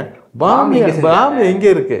சொல்கிறீங்க, பாம் எங்கே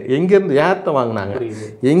இருக்குது, எங்கேருந்து யார்கிட்ட வாங்கினாங்க,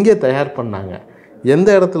 எங்கே தயார் பண்ணாங்க, எந்த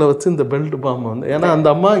இடத்துல வச்சு இந்த பெல்ட் பாம் வந்து, ஏன்னா அந்த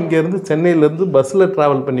அம்மா இங்கேருந்து சென்னையிலேருந்து பஸ்ஸில்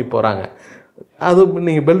ட்ராவல் பண்ணி போகிறாங்க. அது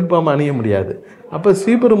நீங்கள் பெல்ட் பாம் அணிய முடியாது. அப்போ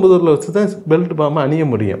ஸ்ரீபெரும்புதூரில் வச்சு தான் பெல்ட் பாம் அணிய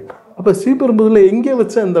முடியும். அப்போ ஸ்ரீபெரும்புதூரில் எங்கே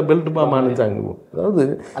வச்சு அந்த பெல்ட் பாம் அணிஞ்சாங்க? அதாவது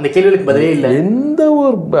அந்த கேள்விகளுக்கு பதிலே இல்லை, எந்த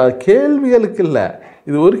ஒரு கேள்விகளுக்கு இல்லை.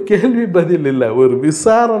 இது ஒரு கேள்வி பதில் இல்லை, ஒரு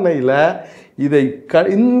விசாரணையில் இதை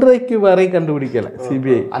இன்றைக்கு வரை கண்டுபிடிக்கலை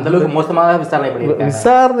சிபிஐ. அந்த அளவுக்கு மோசமாக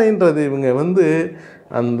விசாரணைன்றது இவங்க வந்து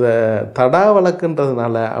அந்த தடா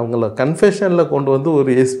வழக்குன்றதுனால அவங்கள கன்ஃபெஷனில் கொண்டு வந்து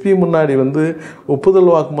ஒரு எஸ்பி முன்னாடி வந்து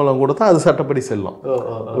ஒப்புதல் வாக்குமூலம் கொடுத்தா அது சட்டப்படி செல்லும்.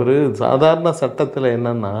 ஒரு சாதாரண சட்டத்தில்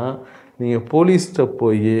என்னென்னா, நீங்கள் போலீஸ்கிட்ட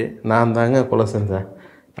போய் நான் தாங்க கொலை செஞ்சேன்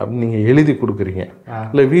அப்படின்னு நீங்கள் எழுதி கொடுக்குறீங்க,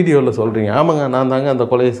 இல்லை வீடியோவில் சொல்கிறீங்க ஆமாங்க நான் தாங்க அந்த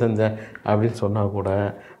கொலையை செஞ்சேன் அப்படின்னு சொன்னால் கூட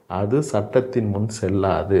அது சட்டத்தின் முன்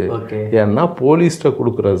செல்லாது. ஏன்னா போலீஸ்கிட்ட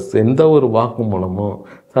கொடுக்குற எந்த ஒரு வாக்குமூலமும்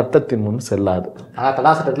சட்டத்தின் முன் செல்லாது.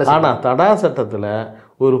 ஆனால் தடா சட்டத்தில்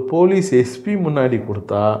ஒரு போலீஸ் எஸ்பி முன்னாடி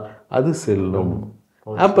கொடுத்தா அது செல்லும்.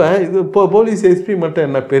 அப்போ இது இப்போ போலீஸ் எஸ்பி மட்டும்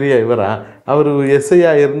என்ன பெரிய இவரா, அவர்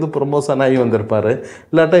எஸ்ஐயாக இருந்து ப்ரொமோஷன் ஆகி வந்திருப்பார்,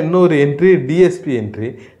 இல்லாட்டா இன்னொரு என்ட்ரி டிஎஸ்பி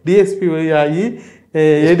ஆகி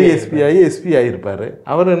ஏடிஎஸ்பி ஆகி எஸ்பி ஆகியிருப்பார்.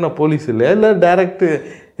 அவர் என்ன போலீஸ் இல்லையா, இல்லை டைரக்ட்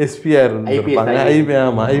எஸ்பியாக இருந்திருப்பாங்க.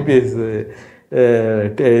 ஐபிஎஸ்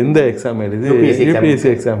இந்த எக்ஸாம் எழுதி யூபிஎஸ்சி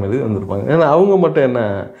எக்ஸாம் எழுதி வந்திருப்பாங்க. ஏன்னா அவங்க மட்டும் என்ன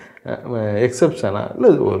எக்ஸப்ஷனா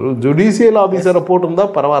இல்லை, ஒரு ஜுடிஷியல் ஆஃபீஸரை போட்டிருந்தா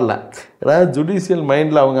பரவாயில்ல, ஏதாவது ஜுடிஷியல்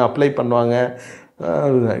மைண்டில் அவங்க அப்ளை பண்ணுவாங்க.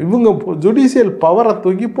 இவங்க ஜுடிஷியல் பவரை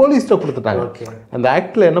தூக்கி போலீஸ்கிட்ட கொடுத்துட்டாங்க. அந்த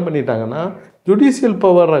ஆக்டில் என்ன பண்ணிட்டாங்கன்னா, ஜுடிஷியல்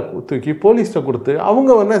பவரை தூக்கி போலீஸ்கிட்ட கொடுத்து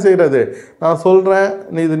அவங்க என்ன செய்கிறது, நான் சொல்கிறேன்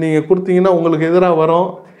இது நீங்கள் கொடுத்தீங்கன்னா உங்களுக்கு எதிராக வரும்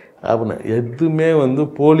அப்படின்னு. எதுவுமே வந்து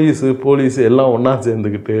போலீஸு எல்லாம் ஒன்றா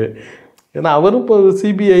சேர்ந்துக்கிட்டு, ஏன்னா அவரும் இப்போ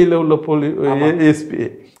சிபிஐயில் உள்ள எஸ்பி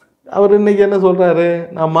அவர் இன்றைக்கி என்ன சொல்கிறாரு,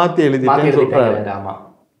 நான் மாற்றி எழுதிட்டேன்னு சொல்கிறாரு.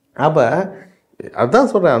 அப்போ அதான்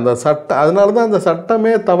சொல்கிறேன், அந்த சட்டம் அதனால தான் அந்த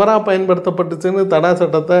சட்டமே தவறாக பயன்படுத்தப்பட்டுச்சுன்னு தடா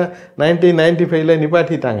சட்டத்தை 1995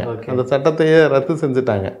 நிப்பாட்டிட்டாங்க. அந்த சட்டத்தையே ரத்து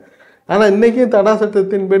செஞ்சுட்டாங்க. ஆனால் இன்றைக்கும் தடா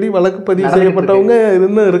சட்டத்தின்படி வழக்கு பதிவு செய்யப்பட்டவங்க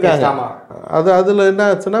இன்னும் இருக்காங்க. அதில் என்ன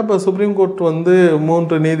ஆச்சுன்னா, இப்போ சுப்ரீம் கோர்ட் வந்து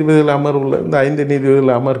 3 நீதிபதிகள் அமர்வில் இந்த 5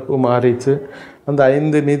 நீதிபதிகள் அமர்வுக்கு மாறிச்சு. அந்த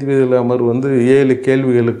 5 நீதிபதிகள் அமர்வு வந்து 7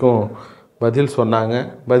 கேள்விகளுக்கும் பதில் சொன்னாங்க.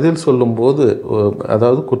 பதில் சொல்லும்போது,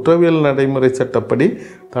 அதாவது குற்றவியல் நடைமுறை சட்டப்படி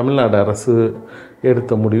தமிழ்நாடு அரசு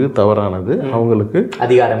எடுத்த முடிவு தவறானது, அவங்களுக்கு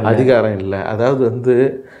அதிகாரம் இல்லை. அதாவது வந்து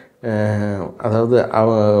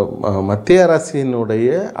மத்திய அரசினுடைய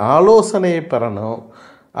ஆலோசனையை பெறணும்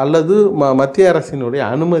அல்லது மத்திய அரசினுடைய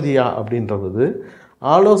அனுமதியா அப்படின்றது.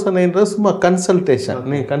 ஆலோசனைன்றது சும்மா கன்சல்டேஷன்.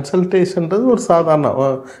 நீ கன்சல்டேஷன்றது ஒரு சாதாரண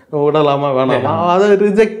விடலாமா வேணாமா அதை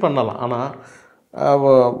ரிஜெக்ட் பண்ணலாம். ஆனால்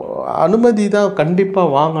அனுமதி தான்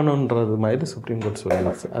கண்டிப்பாக வாங்கணுன்றது மாதிரி சுப்ரீம் கோர்ட்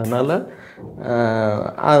சொல்லிடுச்சு. அதனால்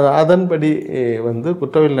அதன்படி வந்து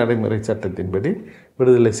குற்றவியல் நடைமுறை சட்டத்தின்படி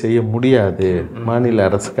விடுதலை செய்ய முடியாது, மாநில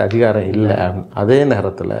அரசுக்கு அதிகாரம் இல்லை. அதே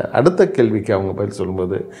நேரத்தில் அடுத்த கேள்விக்கு அவங்க பதில்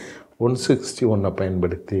சொல்லும்போது 161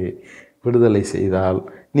 பயன்படுத்தி விடுதலை செய்தால்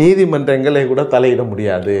நீதிமன்றங்களை கூட தலையிட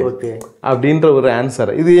முடியாது அப்படின்ற ஒரு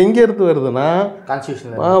ஆன்சர். இது எங்கேருந்து வருதுன்னா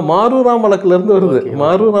மாரூராம் வழக்குலேருந்து வருது.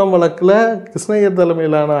 மாரூராம் வழக்கில் கிருஷ்ணய்யர்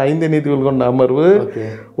தலைமையிலான 5 நீதிபதிகள் கொண்ட அமர்வு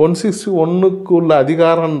 161க்கு உள்ள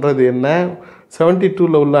அதிகாரன்றது என்ன,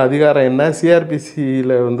 72ல் உள்ள அதிகாரம் என்ன,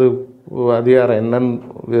 சிஆர்பிசியில் வந்து அதிகாரம் என்னன்னு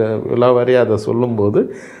விலாவாரி அதை சொல்லும்போது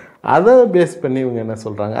அதை பேஸ் பண்ணி இவங்க என்ன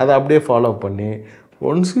சொல்கிறாங்க, அதை அப்படியே ஃபாலோ பண்ணி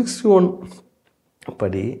 161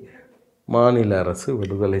 படி மாநில அரசு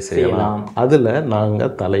விடுதலை செய்யலாம், அதில்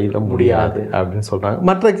நாங்கள் தலையிட முடியாது அப்படின்னு சொல்கிறாங்க.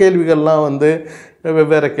 மற்ற கேள்விகள்லாம் வந்து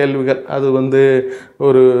வெவ்வேறு கேள்விகள். அது வந்து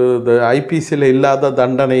ஒரு ஐபிசியில் இல்லாத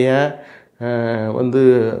தண்டனையை வந்து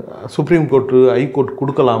சுப்ரீம் கோர்ட்டு ஹைகோர்ட்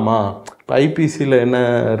கொடுக்கலாமா? இப்போ ஐபிசியில் என்ன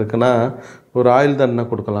இருக்குன்னா ஒரு ஆயுள் தண்டனை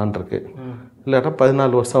கொடுக்கலான் இருக்கு, இல்லாட்டா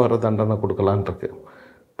 14 வருஷம் வர தண்டனை கொடுக்கலான் இருக்கு.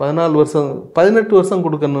 14 வருஷம் 18 வருஷம்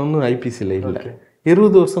கொடுக்கணும்னு ஐபிசியில் இல்லை,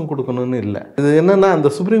 20 வருஷம் கொடுக்கணும்னு இல்லை. இது என்னென்னா அந்த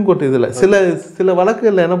சுப்ரீம் கோர்ட் இதில் சில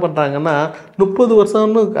வழக்குகளில் என்ன பண்ணுறாங்கன்னா 30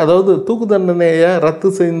 வருஷம்னு, அதாவது தூக்கு தண்டனையை ரத்து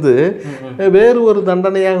செய்து வேறு ஒரு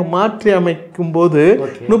தண்டனையாக மாற்றி அமைக்கும் போது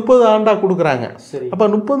 30 ஆண்டாக கொடுக்குறாங்க. அப்போ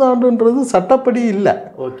 30 ஆண்டுன்றது சட்டப்படி இல்லை.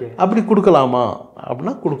 அப்படி கொடுக்கலாமா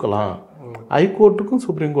அப்படின்னா கொடுக்கலாம். ஹைகோர்ட்டுக்கும்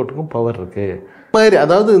சுப்ரீம் கோர்ட்டுக்கும் பவர் இருக்குது. மாதிரி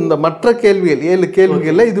அதாவது இந்த மற்ற கேள்விகள் 7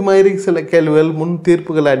 கேள்விகளில் இது மாதிரி சில கேள்விகள் முன்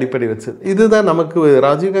தீர்ப்புகளை அடிப்படை வச்சு இதுதான் நமக்கு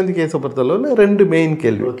ராஜீவ்காந்தி கேஸை பொறுத்தளவில் 2 மெயின்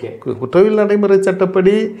கேள்வி. குற்றவியல் நடைமுறை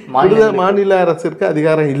சட்டப்படி மாநில அரசிற்கு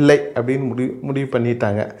அதிகாரம் இல்லை அப்படின்னு முடிவு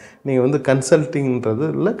பண்ணிட்டாங்க. நீங்கள் வந்து கன்சல்டிங்ன்றது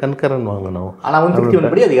இல்லை, கன்கரன் வாங்கணும்.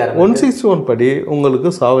 161 படி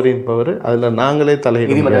உங்களுக்கு சாவரின் பவர், அதில் நாங்களே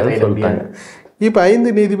தலையிட சொல்லிட்டாங்க. இப்போ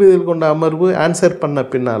 5 நீதிபதிகள் கொண்ட அமர்வு ஆன்சர் பண்ண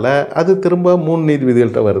பின்னால் அது திரும்ப 3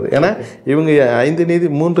 நீதிபதிகள்கிட்ட வருது. ஏன்னா இவங்க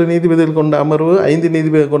 3 நீதிபதிகள் கொண்ட அமர்வு 5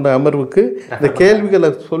 நீதிபதிகள் கொண்ட அமர்வுக்கு இந்த கேள்விகளை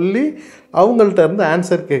சொல்லி அவங்கள்ட்ட இருந்து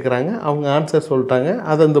ஆன்சர் கேட்குறாங்க. அவங்க ஆன்சர் சொல்லிட்டாங்க.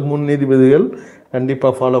 அதை அந்த 3 நீதிபதிகள்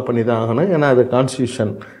கண்டிப்பாக ஃபாலோ பண்ணி தான் ஆகணும். ஏன்னா அது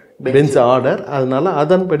கான்ஸ்டியூஷன் பெஞ்ச் ஆர்டர். அதனால்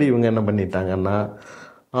அதன்படி இவங்க என்ன பண்ணிட்டாங்கன்னா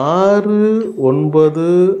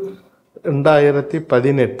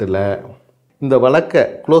 6/9/2018 இந்த வழக்கை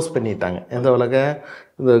க்ளோஸ் பண்ணிட்டாங்க. எந்த வழக்கை?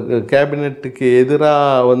 இந்த கேபினெட்டுக்கு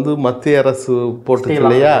எதிராக வந்து மத்திய அரசு போட்டு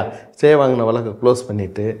இல்லையா ஸ்டே வாங்கின வழக்கை க்ளோஸ்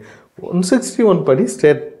பண்ணிவிட்டு 161 படி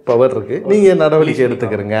ஸ்டேட் பவர் இருக்குது, நீங்கள் நடவடிக்கை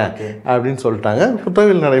எடுத்துக்கிறீங்க அப்படின்னு சொல்லிட்டாங்க.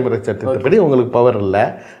 குற்றவியல் நடைமுறை சட்டத்துப்படி உங்களுக்கு பவர் இல்லை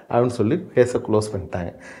அப்படின்னு சொல்லி கேஸை க்ளோஸ்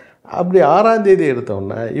பண்ணிட்டாங்க. அப்படி 6ஆம் தேதி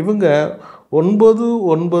எடுத்தோன்னா இவங்க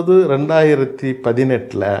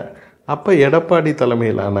 9/9/2018 அப்போ எடப்பாடி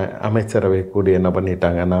தலைமையிலான அமைச்சரவை கூடி என்ன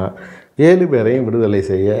பண்ணிட்டாங்கன்னா 7 பேரையும் விடுதலை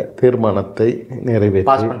செய்ய தீர்மானத்தை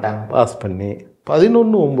நிறைவேற்றி பாஸ் பண்ணி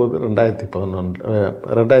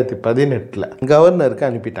 11/9/2018 கவர்னருக்கு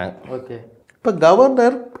அனுப்பிட்டாங்க. இப்போ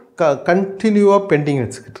கவர்னர் கண்டினியூவாக பெண்டிங்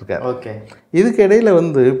வச்சுக்கிட்டு இருக்காரு. இதுக்கு இடையில்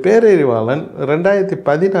வந்து பேரறிவாளன்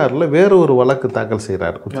 2016 வேற ஒரு வழக்கு தாக்கல்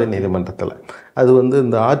செய்கிறார் உச்ச நீதிமன்றத்தில். அது வந்து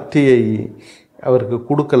இந்த ஆர்டிஐ அவருக்கு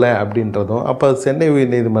கொடுக்கல அப்படின்றதும், அப்போ சென்னை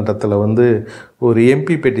உயர் நீதிமன்றத்தில் வந்து ஒரு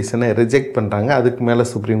எம்பி பெட்டிஷனை ரிஜெக்ட் பண்ணுறாங்க. அதுக்கு மேலே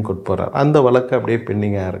சுப்ரீம் கோர்ட் போகிறார். அந்த வழக்கு அப்படியே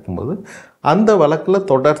பெண்டிங்காக இருக்கும்போது அந்த வழக்கில்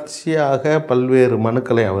தொடர்ச்சியாக பல்வேறு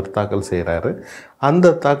மனுக்களை அவர் தாக்கல் செய்கிறாரு.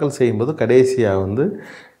 அந்த தாக்கல் செய்யும்போது கடைசியாக வந்து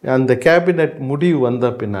அந்த கேபினெட் முடிவு வந்த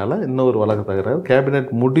பின்னால் இன்னொரு வழக்கு தகுறாரு.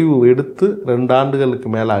 கேபினெட் முடிவு எடுத்து 2 ஆண்டுகளுக்கு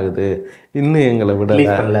மேலே ஆகுது, இன்னும் எங்களை விடலை,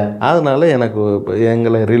 அதனால்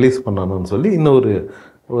எங்களை ரிலீஸ் பண்ணணும்னு சொல்லி இன்னொரு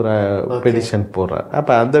பெட்டிஷன் போடுறார்.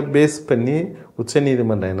 அப்போ அதை பேஸ் பண்ணி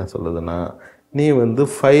உச்சநீதிமன்றம் என்ன சொல்லுதுன்னா, நீ வந்து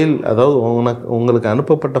ஃபைல், அதாவது உங்களுக்கு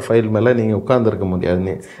அனுப்பப்பட்ட ஃபைல் மேலே நீங்கள் உட்கார்ந்துருக்க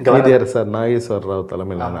முடியாது. நீதியரசர் நாகேஸ்வர ராவ்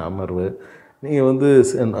தலைமையிலான அமர்வு நீங்கள் வந்து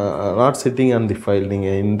not sitting on the file,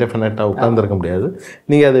 நீங்கள் இன்டெஃபினட்டாக உட்கார்ந்துருக்க முடியாது,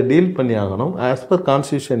 நீங்கள் அதை டீல் பண்ணி ஆகணும். ஆஸ் பர்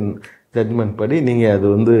கான்ஸ்டியூஷன் ஜட்மெண்ட் படி நீங்கள் அது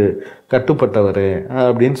வந்து கட்டுப்பட்டவர்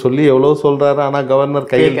அப்படின்னு சொல்லி எவ்வளோ சொல்கிறாரு. ஆனால் கவர்னர்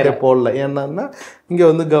கையெழுத்தே போடல. ஏன்னா இங்கே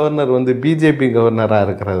வந்து கவர்னர் வந்து பிஜேபி கவர்னராக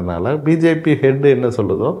இருக்கிறதுனால பிஜேபி ஹெட் என்ன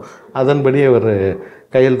சொல்லுதோ அதன்படி அவர்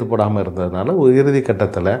கையெழுத்து போடாமல் இருந்ததுனால ஒரு இறுதி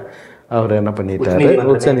கட்டத்தில் அவர் என்ன பண்ணிட்டாரு,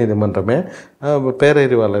 உச்ச நீதிமன்றமே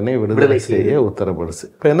பேரறிவாளனை விடுதலை செய்ய உத்தரவிடுச்சு.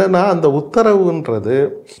 இப்போ என்னென்னா அந்த உத்தரவுன்றது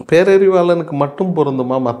பேரறிவாளனுக்கு மட்டும்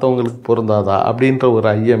பொருந்துமா, மற்றவங்களுக்கு பொருந்தாதா அப்படின்ற ஒரு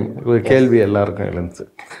ஐயம், ஒரு கேள்வி எல்லாருக்கும் எழுந்துச்சு.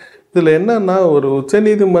 இதில் என்னன்னா ஒரு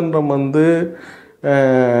உச்சநீதிமன்றம் வந்து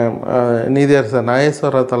நீதியரசர்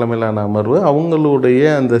நாகேஸ்வர நாகேஸ்வர அமர்வு அவங்களுடைய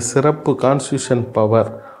அந்த சிறப்பு கான்ஸ்டியூஷன்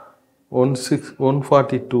பவர்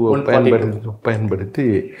 142 பயன்படுத்தி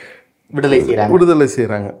விடுதலை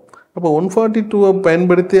செய்கிறாங்க. அப்போ 142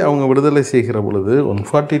 பயன்படுத்தி அவங்க விடுதலை செய்கிற பொழுது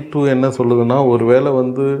 142 என்ன சொல்லுதுன்னா, ஒருவேளை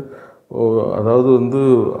வந்து அதாவது வந்து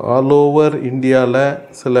ஆல் ஓவர் இந்தியாவில்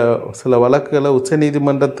சில வழக்குகளை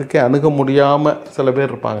உச்சநீதிமன்றத்துக்கே அணுக முடியாமல் சில பேர்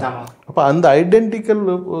இருப்பாங்க. அப்போ அந்த ஐடென்டிக்கல்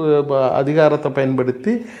அதிகாரத்தை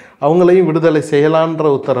பயன்படுத்தி அவங்களையும் விடுதலை செய்யலான்ற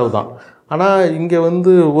உத்தரவு தான். ஆனால் இங்கே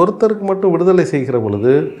வந்து ஒருத்தருக்கு மட்டும் விடுதலை செய்கிற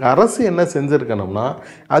பொழுது அரசு என்ன செஞ்சுருக்கணும்னா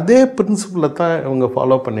அதே பிரின்சிபலை தான் இவங்க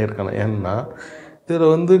ஃபாலோ பண்ணியிருக்கணும். ஏன்னா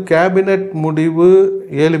இதில் வந்து கேபினெட் முடிவு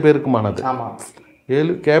 7 பேருக்குமானது.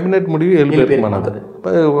 கேபினெட் முடிவு 7 பேருக்குமானது.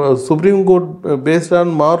 இப்போ சுப்ரீம் கோர்ட் பேஸ்ட்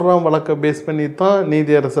ஆன் மாறுறாம் வழக்கை பேஸ் பண்ணி தான்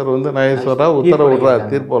நீதியரசர் வந்து நாகேஸ்வரராவ் உத்தரவு விடுறார்,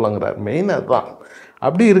 தீர்ப்பு வழங்குறார். மெயின் அதுதான்.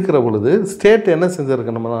 அப்படி இருக்கிற பொழுது ஸ்டேட் என்ன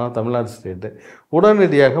செஞ்சுருக்கணும்னா, தமிழ்நாடு ஸ்டேட்டு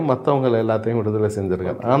உடனடியாக மற்றவங்களை எல்லாத்தையும் விடுதலை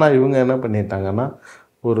செஞ்சுருக்காங்க. ஆனால் இவங்க என்ன பண்ணிட்டாங்கன்னா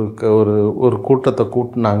ஒரு ஒரு ஒரு கூட்டத்தை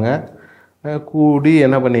கூட்டினாங்க. கூடி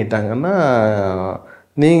என்ன பண்ணிட்டாங்கன்னா,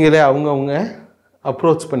 நீங்களே அவங்கவுங்க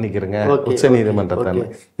அப்ரோச் பண்ணிக்கிறங்க உச்ச நீதிமன்றத்தில்.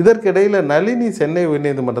 இதற்கிடையில் நளினி சென்னை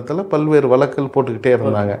உயர்நீதிமன்றத்தில் பல்வேறு வழக்குகள் போட்டுக்கிட்டே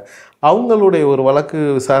இருந்தாங்க. அவங்களுடைய ஒரு வழக்கு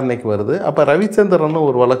விசாரணைக்கு வருது. அப்போ ரவிச்சந்திரனும்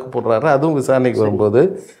ஒரு வழக்கு போடுறாரு. அதுவும் விசாரணைக்கு வரும்போது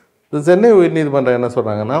சென்னை உயர்நீதிமன்றம் என்ன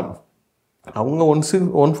சொல்கிறாங்கன்னா, அவங்க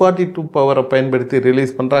 142 பவரை பயன்படுத்தி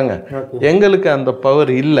ரிலீஸ் பண்ணுறாங்க. எங்களுக்கு அந்த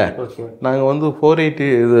பவர் இல்லை. நாங்கள் வந்து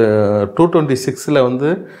 226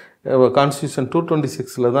 வந்து கான்ஸ்டியூஷன்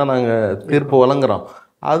 226 தான் நாங்கள் தீர்ப்பு வழங்குகிறோம்.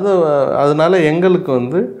 அதனால எங்களுக்கு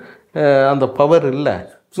வந்து அந்த பவர் இல்லை,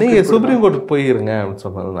 நீங்கள் சுப்ரீம் கோர்ட்டுக்கு போயிருங்க அப்படின்னு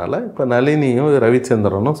சொன்னதுனால இப்போ நளினியும்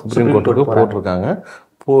ரவிச்சந்திரனும் சுப்ரீம் கோர்ட்டுக்கு போட்டிருக்காங்க.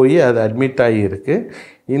 போய் அது அட்மிட் ஆகியிருக்கு.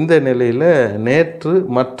 இந்த நிலையில் நேற்று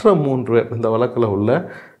மற்ற 3 பேர் இந்த வழக்கில் உள்ள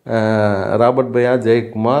ராபர்ட் பையா,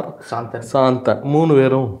 ஜெயக்குமார், சாந்தன் 3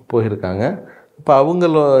 பேரும் போயிருக்காங்க. இப்போ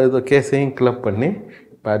அவங்கள இது கேஸையும் கிளப் பண்ணி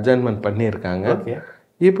இப்போ அட்ஜாயின்மெண்ட் பண்ணியிருக்காங்க.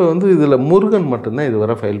 இப்போ வந்து இதில் முருகன் மட்டும்தான்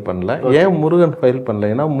இதுவரை ஃபைல் பண்ணல. ஏன் முருகன் ஃபைல்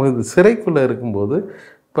பண்ணலைன்னா, சிறைக்குள்ளே இருக்கும்போது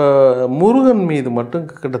இப்போ முருகன் மீது மட்டும்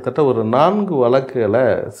கிட்டத்தட்ட ஒரு 4 வழக்குகளை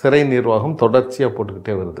சிறை நிர்வாகம் தொடர்ச்சியாக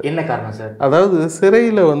போட்டுக்கிட்டே வருது. என்ன காரணம் சார்? அதாவது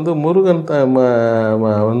சிறையில் வந்து முருகன்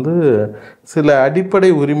வந்து சில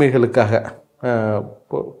அடிப்படை உரிமைகளுக்காக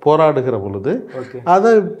போராடுகிற பொழுது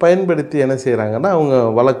அதை பயன்படுத்தி என்ன செய்கிறாங்கன்னா அவங்க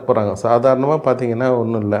வழக்கு போகிறாங்க. சாதாரணமாக பார்த்தீங்கன்னா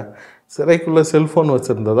ஒன்றும் இல்லை, சிறைக்குள்ளே செல்ஃபோன்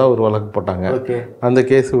வச்சுருந்ததா ஒரு வழக்கு போட்டாங்க. அந்த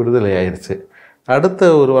கேஸ் விடுதலை ஆயிடுச்சு. அடுத்த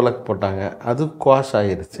ஒரு வழக்கு போட்டாங்க, அது குவாஷ்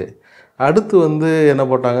ஆயிடுச்சு. அடுத்து வந்து என்ன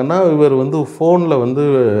போட்டாங்கன்னா, இவர் வந்து ஃபோனில் வந்து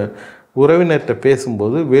உறவினர்கிட்ட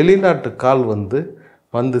பேசும்போது வெளிநாட்டு கால்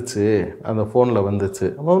வந்துச்சு, அந்த ஃபோனில் வந்துச்சு.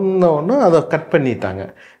 ஒன்று அதை கட் பண்ணிட்டாங்க.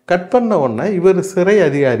 கட் பண்ண உடனே இவர் சிறை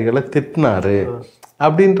அதிகாரிகளை திட்டினார்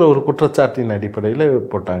அப்படின்ற ஒரு குற்றச்சாட்டின் அடிப்படையில்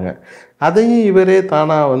போட்டாங்க. அதையும் இவரே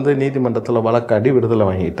தானாக வந்து நீதிமன்றத்தில் வழக்காடி விடுதலை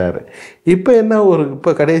வாங்கிட்டார்.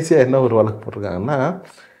 இப்போ கடைசியாக என்ன ஒரு வழக்கு போட்டிருக்காங்கன்னா,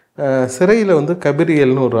 சிறையில் வந்து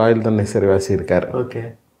கபிரியல்னு ஒரு ஆயுள் தண்டனை சிறைவாசி இருக்கார்.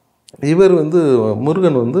 இவர் வந்து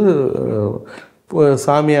முருகன் வந்து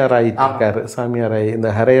சாமியார் ஆகிட்டு இருக்காரு. சாமியார் ஆகி இந்த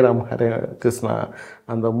ஹரே ராம் ஹரே கிருஷ்ணா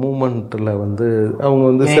அந்த மூமெண்ட்டில் வந்து அவங்க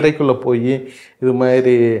வந்து சிறைக்குள்ளே போய் இது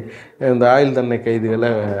மாதிரி இந்த ஆயுள் தண்டனை கைதிகளை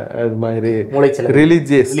அது மாதிரி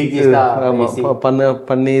ரிலீஜியஸ்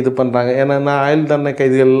பண்ணி இது பண்ணுறாங்க. ஏன்னா ஆயுள் தண்டனை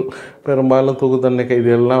கைதிகள் பெரும்பாலும் தூக்கு தண்டனை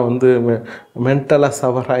கைதிகள்லாம் வந்து மென்டலாக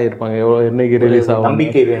சவராக இருப்பாங்க, என்னைக்கு ரிலீஸ் ஆகும்.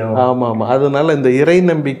 ஆமாம். அதனால இந்த இறை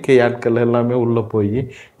நம்பிக்கை ஆட்கள் எல்லாமே உள்ளே போய்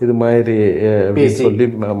இது மாதிரி சொல்லி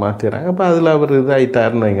மாற்றிடுறாங்க. அப்போ அதில் அவர்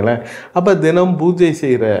இதாகிட்டாருன்னு வைங்களேன். அப்போ தினம் பூஜை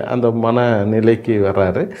செய்கிற அந்த மனநிலைக்கு வர்றாரு.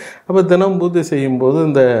 அப்போ தினம் பூஜை செய்யும்போது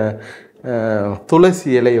இந்த துளசி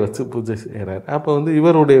இலையை வச்சு பூஜை செய்கிறார். அப்போ வந்து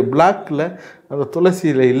இவருடைய பிளாக்கில் அந்த துளசி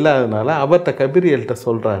இலை இல்லாதனால அவர்கிட்ட கபிரியல்கிட்ட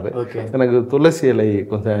சொல்கிறாரு, எனக்கு துளசி இலை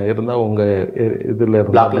கொஞ்சம் இருந்தால் உங்கள் இதில்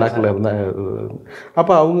இருந்தால் பிளாக்கில் இருந்தால்.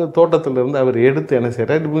 அப்போ அவங்க தோட்டத்தில் இருந்து அவர் எடுத்து என்ன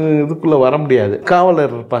செய்கிறார், இதுக்குள்ளே வர முடியாது,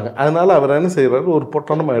 காவலர் இருப்பாங்க. அதனால் அவர் என்ன செய்கிறாரு, ஒரு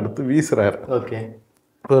பொட்டணமாக எடுத்து வீசுகிறாரு.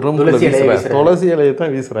 துளசி இலையை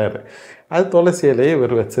தான் வீசுறாரு. அது துளசி இலையை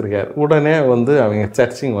இவர் வச்சிருக்காரு. உடனே வந்து அவங்க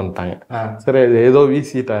சர்ச்சிங் வந்துட்டாங்க. சரி ஏதோ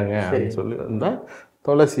வீசிட்டாங்க அப்படின்னு சொல்லி வந்தால்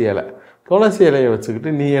துளசி இலையை வச்சுக்கிட்டு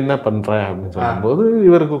நீ என்ன பண்ணுற அப்படின்னு சொல்லும்போது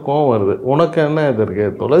இவருக்கு கோவம் வருது. உனக்கு என்ன இது இருக்கு,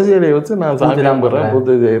 துளசி இலையை வச்சு நான் சாமி நம்புறேன்,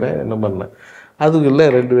 பூஜை செய்கிறேன், என்ன பண்ணேன். அதுக்குள்ள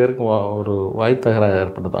 2 பேருக்கும் ஒரு வாய் தகராறு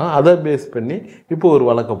ஏற்படுத்தான். அதை பேஸ் பண்ணி இப்போ ஒரு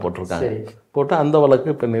வழக்கை போட்டிருக்காங்க. போட்டு அந்த வழக்கு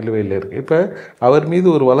இப்போ நிலுவையில் இருக்குது. இப்போ அவர் மீது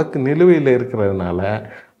ஒரு வழக்கு நிலுவையில் இருக்கிறதுனால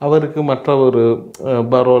அவருக்கு மற்ற ஒரு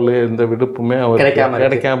பரோலு இந்த விடுப்புமே அவருக்கு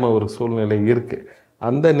கிடைக்காம ஒரு சூழ்நிலை இருக்குது.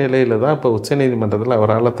 அந்த நிலையில தான் இப்போ உச்சநீதிமன்றத்தில்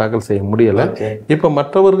அவரால் தாக்கல் செய்ய முடியலை. இப்போ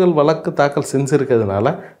மற்றவர்கள் வழக்கு தாக்கல் செஞ்சுருக்கிறதுனால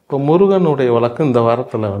இப்போ முருகனுடைய வழக்கு இந்த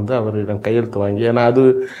வாரத்தில் வந்து அவரிடம் கையெழுத்து வாங்கி, ஏன்னா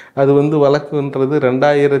அது வந்து வழக்குன்றது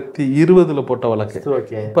 2020 போட்ட வழக்கு.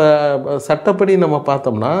 இப்போ சட்டப்படி நம்ம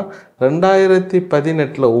பார்த்தோம்னா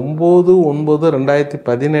 2018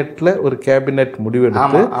 9/9/2018 ஒரு கேபினெட்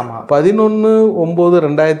முடிவெடுத்து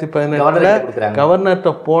 11/9/2018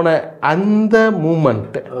 கவர்னர்கிட்ட போன அந்த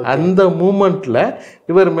மூமெண்ட்ல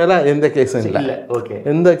இவர் மேல எந்த கேஸும் இல்லை.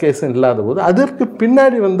 எந்த கேஸும் இல்லாத போது அதற்கு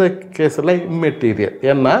பின்னாடி வந்த கேஸ் எல்லாம் இம்மெட்டீரியல்.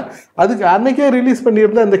 ஏன்னா அதுக்கு அன்னைக்கே ரிலீஸ்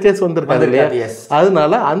பண்ணியிருந்தா அந்த கேஸ் வந்திருக்காது இல்லையா.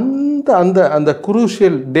 அதனால அந்த அந்த அந்த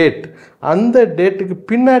குரூஷியல் டேட், அந்த டேட்டுக்கு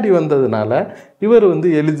பின்னாடி வந்ததுனால இவர் வந்து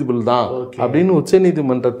எலிஜிபிள் தான் அப்படின்னு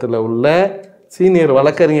உச்சநீதிமன்றத்தில் உள்ள சீனியர்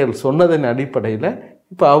வழக்கறிஞர் சொன்னதன் அடிப்படையில்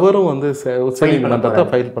இப்போ அவரும் வந்து உச்சநீதிமன்றத்தை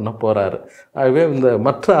ஃபைல் பண்ண போகிறாரு. ஆகவே இந்த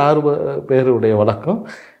மற்ற 6 பேருடைய வழக்கம்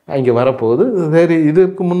அங்கே வரப்போகுது. சரி,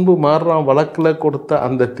 இதற்கு முன்பு மாறுறான் வழக்கில் கொடுத்த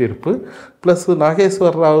அந்த தீர்ப்பு ப்ளஸ்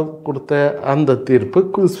நாகேஸ்வர் ராவ் கொடுத்த அந்த தீர்ப்பு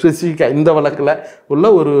ஸ்பெசிஃபிக்காக இந்த வழக்கில் உள்ள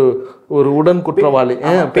ஒரு உடன் குற்றவாளி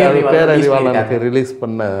பேரறிவாளனுக்கு ரிலீஸ்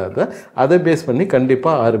பண்ணதை அதை பேஸ் பண்ணி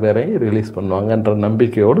கண்டிப்பாக 6 பேரையும் ரிலீஸ் பண்ணுவாங்கன்ற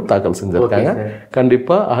நம்பிக்கையோடு தாக்கல் செஞ்சுருக்காங்க.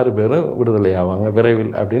 கண்டிப்பாக 6 பேரும் விடுதலை ஆவாங்க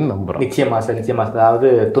விரைவில் அப்படின்னு நம்புகிறோம். நிச்சயமாக சார், நிச்சயமாக சார். அதாவது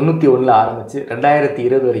 91 ஆரம்பிச்சு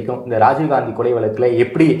 2020 வரைக்கும் இந்த ராஜீவ்காந்தி கொலை வழக்கில்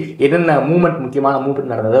எப்படி என்னென்ன முக்கியமான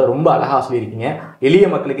மூவ்மெண்ட் நடந்ததை ரொம்ப அழகாக சொல்லியிருக்கீங்க. எளிய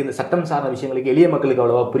மக்களுக்கு இந்த சட்டம் சார்ந்த விஷயங்களுக்கு எளிய மக்களுக்கு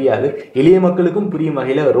அவ்வளோவா புரியாது, எளிய மக்களுக்கும் புரியும்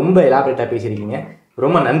வகையில் ரொம்ப எலாபரேட்டாக பேசியிருக்கீங்க.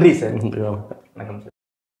 ரொம்ப நன்றி சார். வணக்கம் சார்.